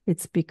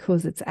 it's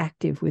because it's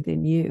active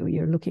within you.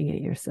 You're looking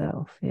at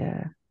yourself.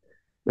 Yeah.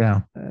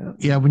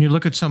 When you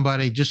look at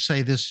somebody, just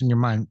say this in your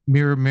mind: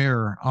 mirror,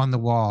 mirror on the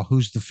wall,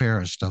 who's the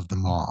fairest of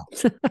them all?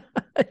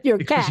 Your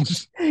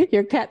cat's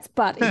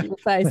butt in your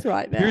face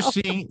right now.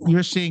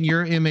 You're seeing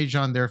your image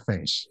on their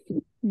face.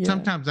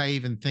 Sometimes I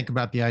even think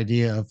about the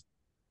idea of,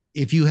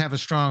 if you have a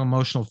strong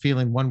emotional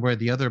feeling one way or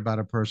the other about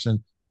a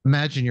person,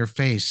 imagine your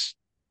face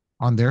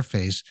on their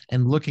face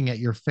and looking at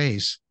your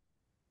face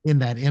in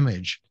that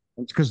image,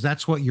 because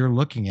that's what you're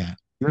looking at.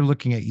 You're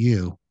looking at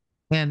you.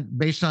 And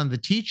based on the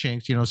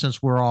teachings,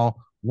 since we're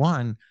all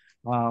one,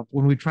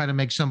 when we try to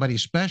make somebody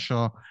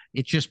special,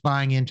 it's just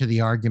buying into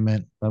the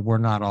argument that we're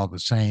not all the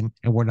same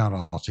and we're not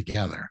all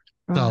together.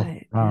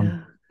 Right. So,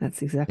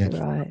 that's exactly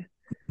right.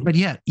 But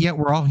yet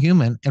we're all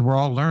human and we're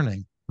all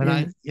learning.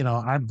 And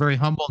I'm very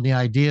humble in the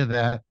idea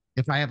that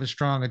if I have a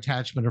strong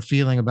attachment or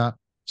feeling about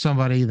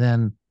somebody,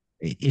 then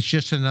it's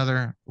just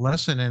another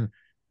lesson. And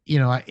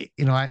I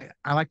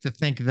like to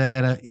think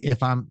that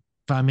if I'm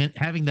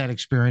having that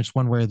experience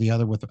one way or the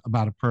other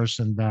about a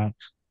person, that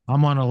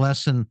I'm on a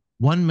lesson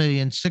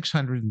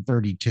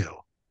 1,632.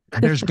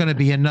 There's going to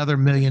be another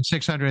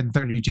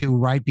 1,632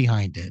 right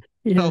behind it.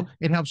 So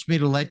it helps me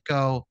to let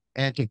go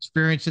and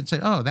experience it and say,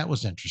 oh, that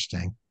was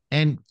interesting,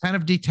 and kind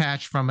of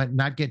detach from it,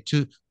 not get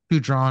too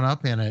drawn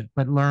up in it,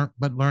 but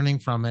learning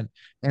from it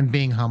and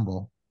being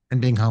humble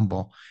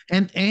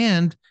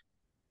and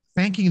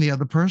thanking the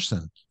other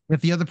person.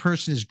 If the other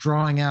person is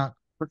drawing out,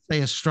 let's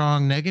say, a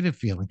strong negative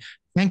feeling,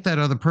 thank that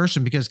other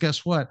person, because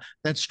guess what?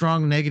 That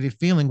strong negative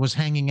feeling was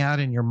hanging out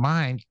in your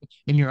mind,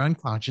 in your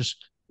unconscious,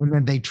 and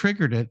then they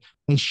triggered it,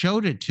 they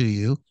showed it to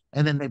you,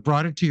 and then they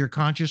brought it to your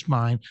conscious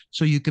mind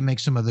so you can make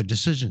some other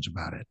decisions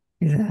about it.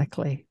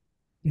 Exactly.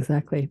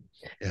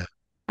 Yeah.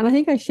 And I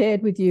think I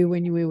shared with you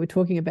when we were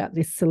talking about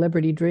this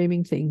celebrity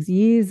dreaming things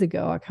years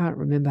ago. I can't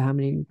remember how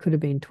many, could have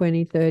been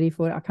 20, 30,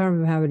 40. I can't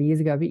remember how many years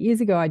ago, but years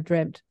ago I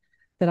dreamt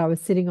that I was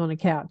sitting on a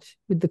couch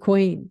with the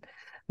Queen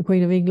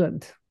of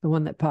England, the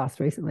one that passed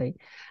recently.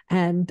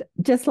 And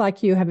just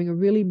like you, having a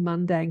really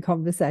mundane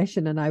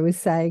conversation. And I was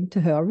saying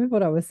to her, I remember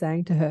what I was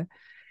saying to her,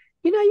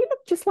 you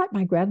look just like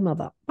my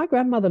grandmother. My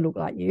grandmother looked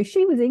like you.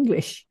 She was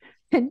English.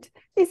 And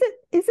is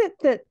it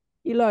that,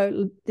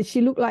 does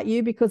she look like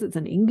you because it's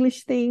an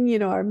English thing?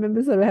 I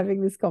remember sort of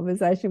having this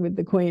conversation with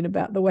the Queen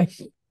about the way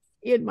she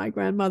and my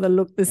grandmother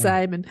looked the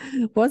same. And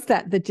was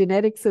that the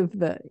genetics of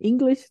the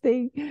English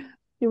thing?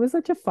 It was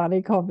such a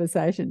funny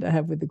conversation to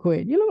have with the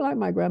Queen. You look like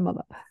my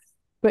grandmother.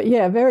 But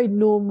yeah, very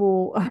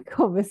normal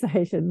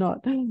conversation,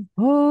 not,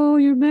 oh,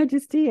 Your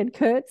Majesty, and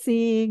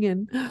curtsying.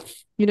 And,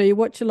 you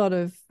watch a lot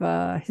of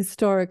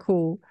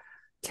historical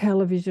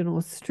television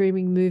or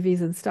streaming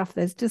movies and stuff.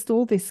 There's just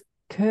all this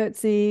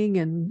curtsying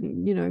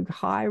and,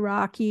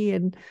 hierarchy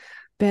and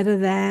better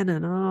than,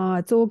 and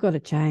it's all got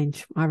to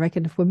change. I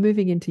reckon if we're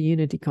moving into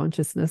unity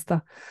consciousness,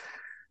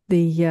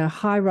 the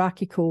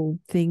hierarchical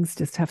things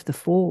just have to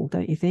fall,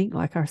 don't you think?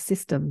 Like our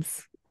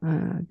systems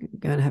going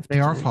to have to change. They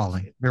are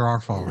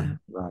falling.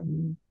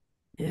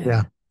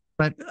 Yeah.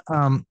 But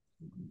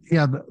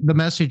the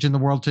message in the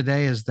world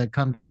today is that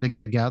come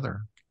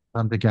together.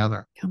 And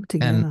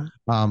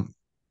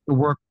the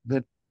work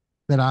that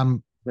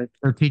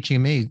they're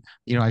teaching me,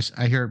 I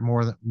hear it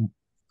more.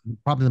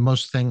 Probably the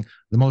message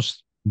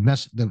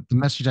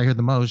I hear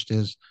the most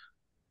is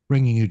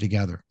bringing you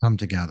together. Come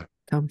together.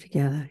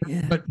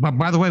 Yeah. But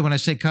by the way, when I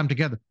say come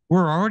together,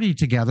 we're already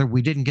together.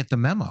 We didn't get the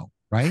memo,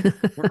 right?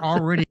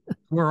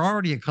 we're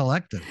already a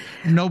collective.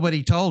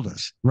 Nobody told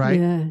us, right?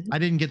 Yeah. I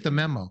didn't get the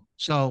memo,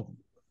 so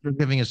they're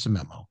giving us the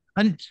memo,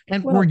 and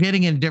we're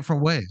getting in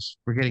different ways.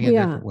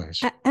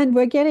 And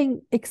we're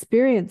getting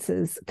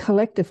experiences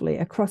collectively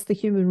across the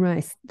human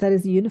race that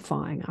is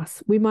unifying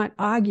us. We might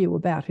argue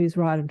about who's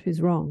right and who's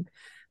wrong,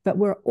 but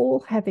we're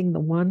all having the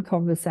one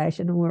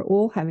conversation and we're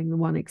all having the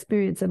one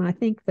experience. And I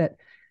think that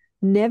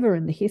never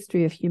in the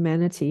history of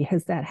humanity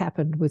has that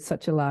happened with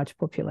such a large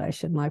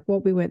population. Like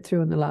what we went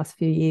through in the last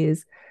few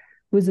years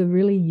was a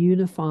really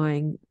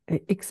unifying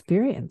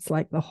experience.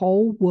 Like the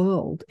whole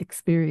world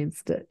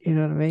experienced it, you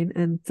know what I mean?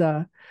 And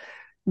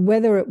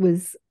whether it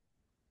was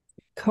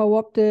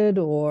co-opted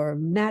or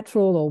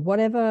natural or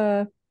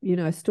whatever,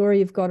 story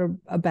you've got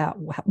about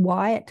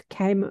why it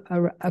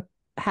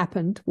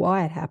happened,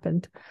 why it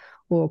happened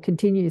or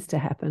continues to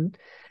happen,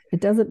 it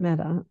doesn't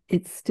matter.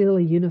 It's still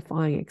a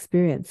unifying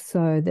experience.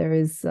 So there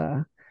is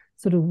sort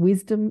of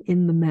wisdom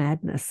in the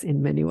madness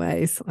in many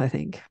ways, I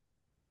think.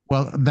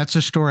 Well, that's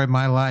a story of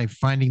my life,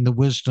 finding the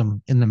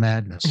wisdom in the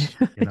madness.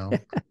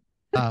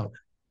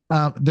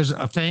 There's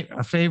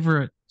a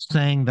favorite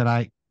saying that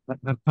I've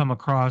come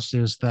across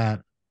is that,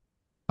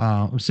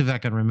 let's see if I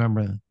can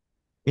remember.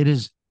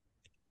 It's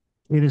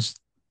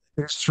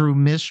through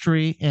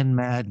mystery and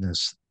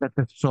madness that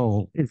the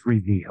soul is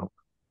revealed.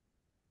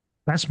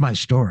 That's my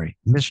story,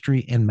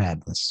 mystery and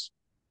madness.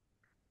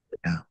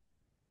 Yeah.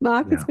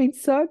 Mark, Yeah. it's been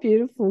so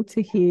beautiful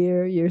to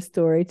hear your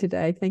story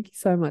today. Thank you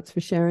so much for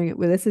sharing it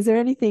with us. Is there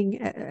anything,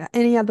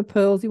 any other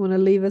pearls you want to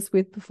leave us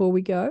with before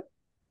we go?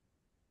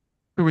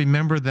 To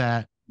remember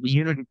that the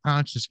unity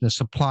consciousness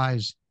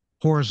applies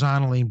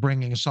horizontally,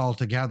 bringing us all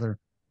together.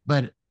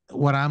 But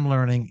what I'm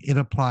learning, it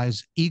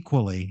applies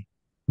equally,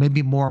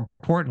 maybe more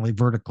importantly,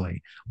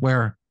 vertically,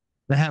 where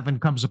the heaven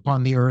comes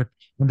upon the earth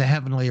and the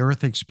heavenly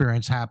earth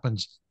experience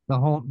happens.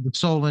 The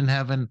soul in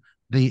heaven,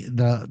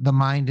 the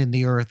mind in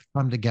the earth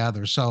come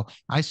together. So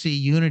I see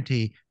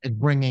unity as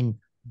bringing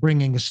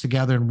us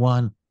together in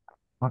one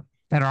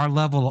at our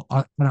level,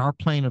 in our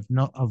plane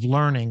of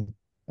learning,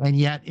 and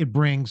yet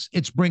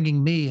it's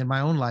bringing me in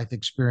my own life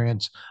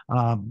experience,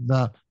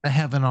 the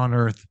heaven on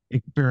earth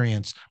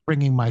experience,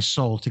 bringing my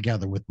soul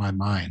together with my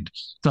mind.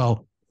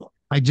 So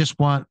I just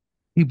want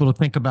people to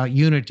think about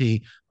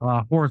unity,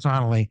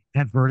 horizontally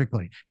and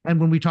vertically. And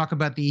when we talk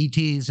about the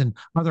ETs and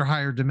other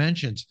higher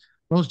dimensions,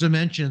 those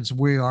dimensions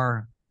we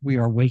are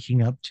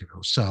waking up to.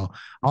 So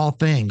all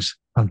things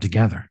come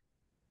together.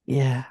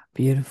 Yeah,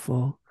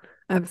 beautiful.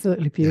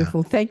 Absolutely Yeah.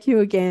 beautiful. Thank you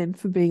again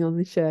for being on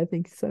the show.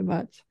 Thank you so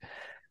much.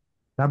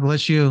 God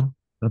bless you.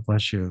 God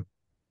bless you.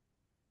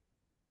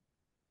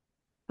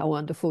 How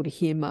wonderful to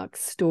hear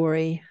Mark's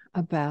story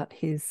about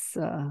his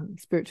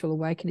spiritual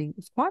awakening.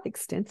 It's quite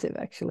extensive,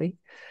 actually.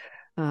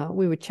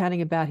 We were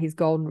chatting about his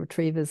golden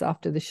retrievers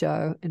after the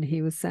show, and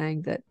he was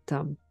saying that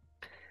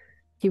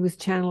he was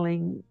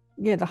channeling,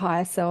 the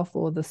higher self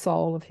or the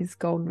soul of his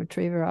golden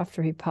retriever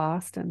after he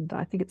passed. And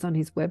I think it's on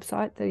his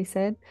website that he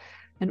said.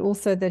 And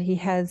also that he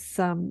has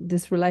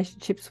this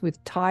relationships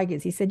with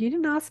tigers. He said, "You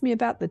didn't ask me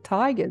about the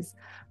tigers."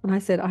 And I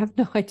said, "I have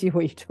no idea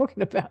what you're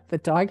talking about. The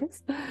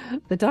tigers?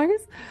 The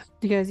tigers?"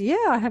 He goes, "Yeah,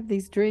 I have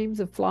these dreams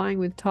of flying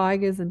with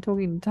tigers and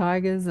talking to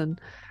tigers." And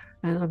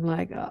I'm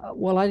like,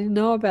 well, I didn't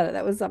know about it.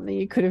 That was something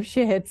you could have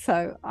shared.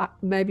 So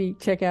maybe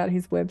check out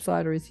his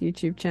website or his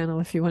YouTube channel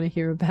if you want to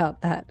hear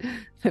about that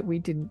we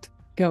didn't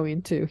go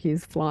into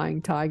his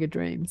flying tiger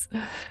dreams.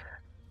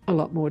 A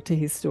lot more to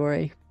his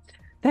story.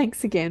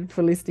 Thanks again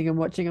for listening and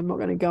watching. I'm not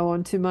going to go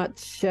on too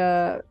much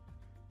now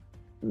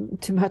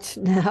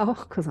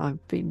because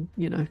I've been,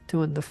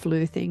 doing the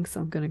flu thing.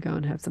 So I'm going to go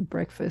and have some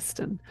breakfast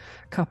and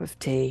a cup of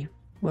tea,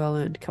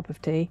 well-earned cup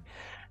of tea.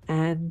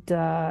 And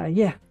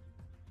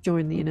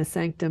join the Inner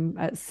Sanctum.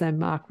 Sam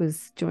Mark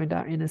joined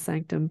our Inner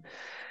Sanctum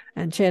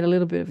and shared a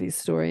little bit of his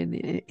story in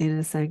the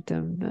Inner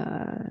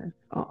Sanctum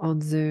on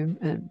Zoom.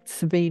 And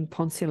Sabine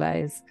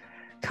Poncelet is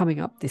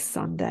coming up this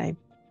Sunday.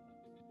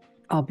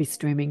 I'll be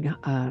streaming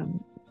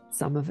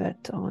some of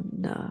it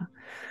on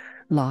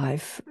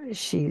live.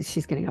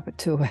 She's getting up at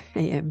 2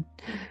 a.m.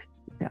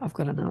 I've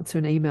got an answer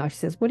in an email. She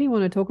says, "What do you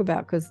want to talk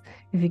about? Because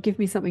if you give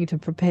me something to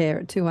prepare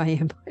at 2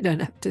 a.m., I don't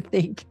have to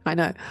think." I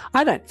know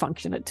I don't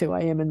function at 2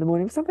 a.m. in the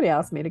morning. If somebody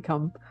asked me to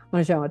come on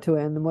a show at 2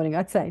 a.m. in the morning,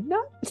 I'd say,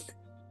 no,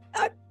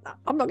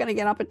 I'm not going to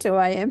get up at 2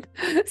 a.m.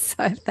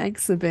 So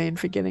thanks, Sabine,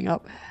 for getting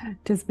up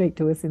to speak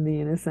to us in the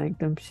Inner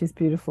Sanctum. She's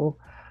beautiful.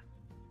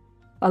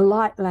 A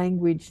light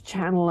language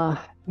channeler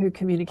who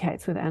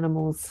communicates with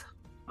animals.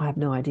 I have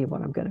no idea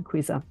what I'm going to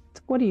quiz her.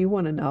 What do you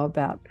want to know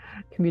about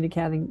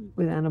communicating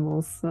with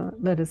animals?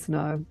 Let us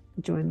know.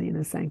 Join the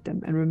Inner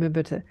Sanctum. And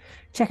remember to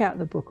check out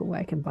the book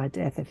Awakened by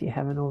Death if you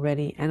haven't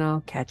already. And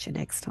I'll catch you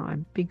next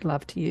time. Big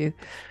love to you.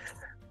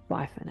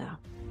 Bye for now.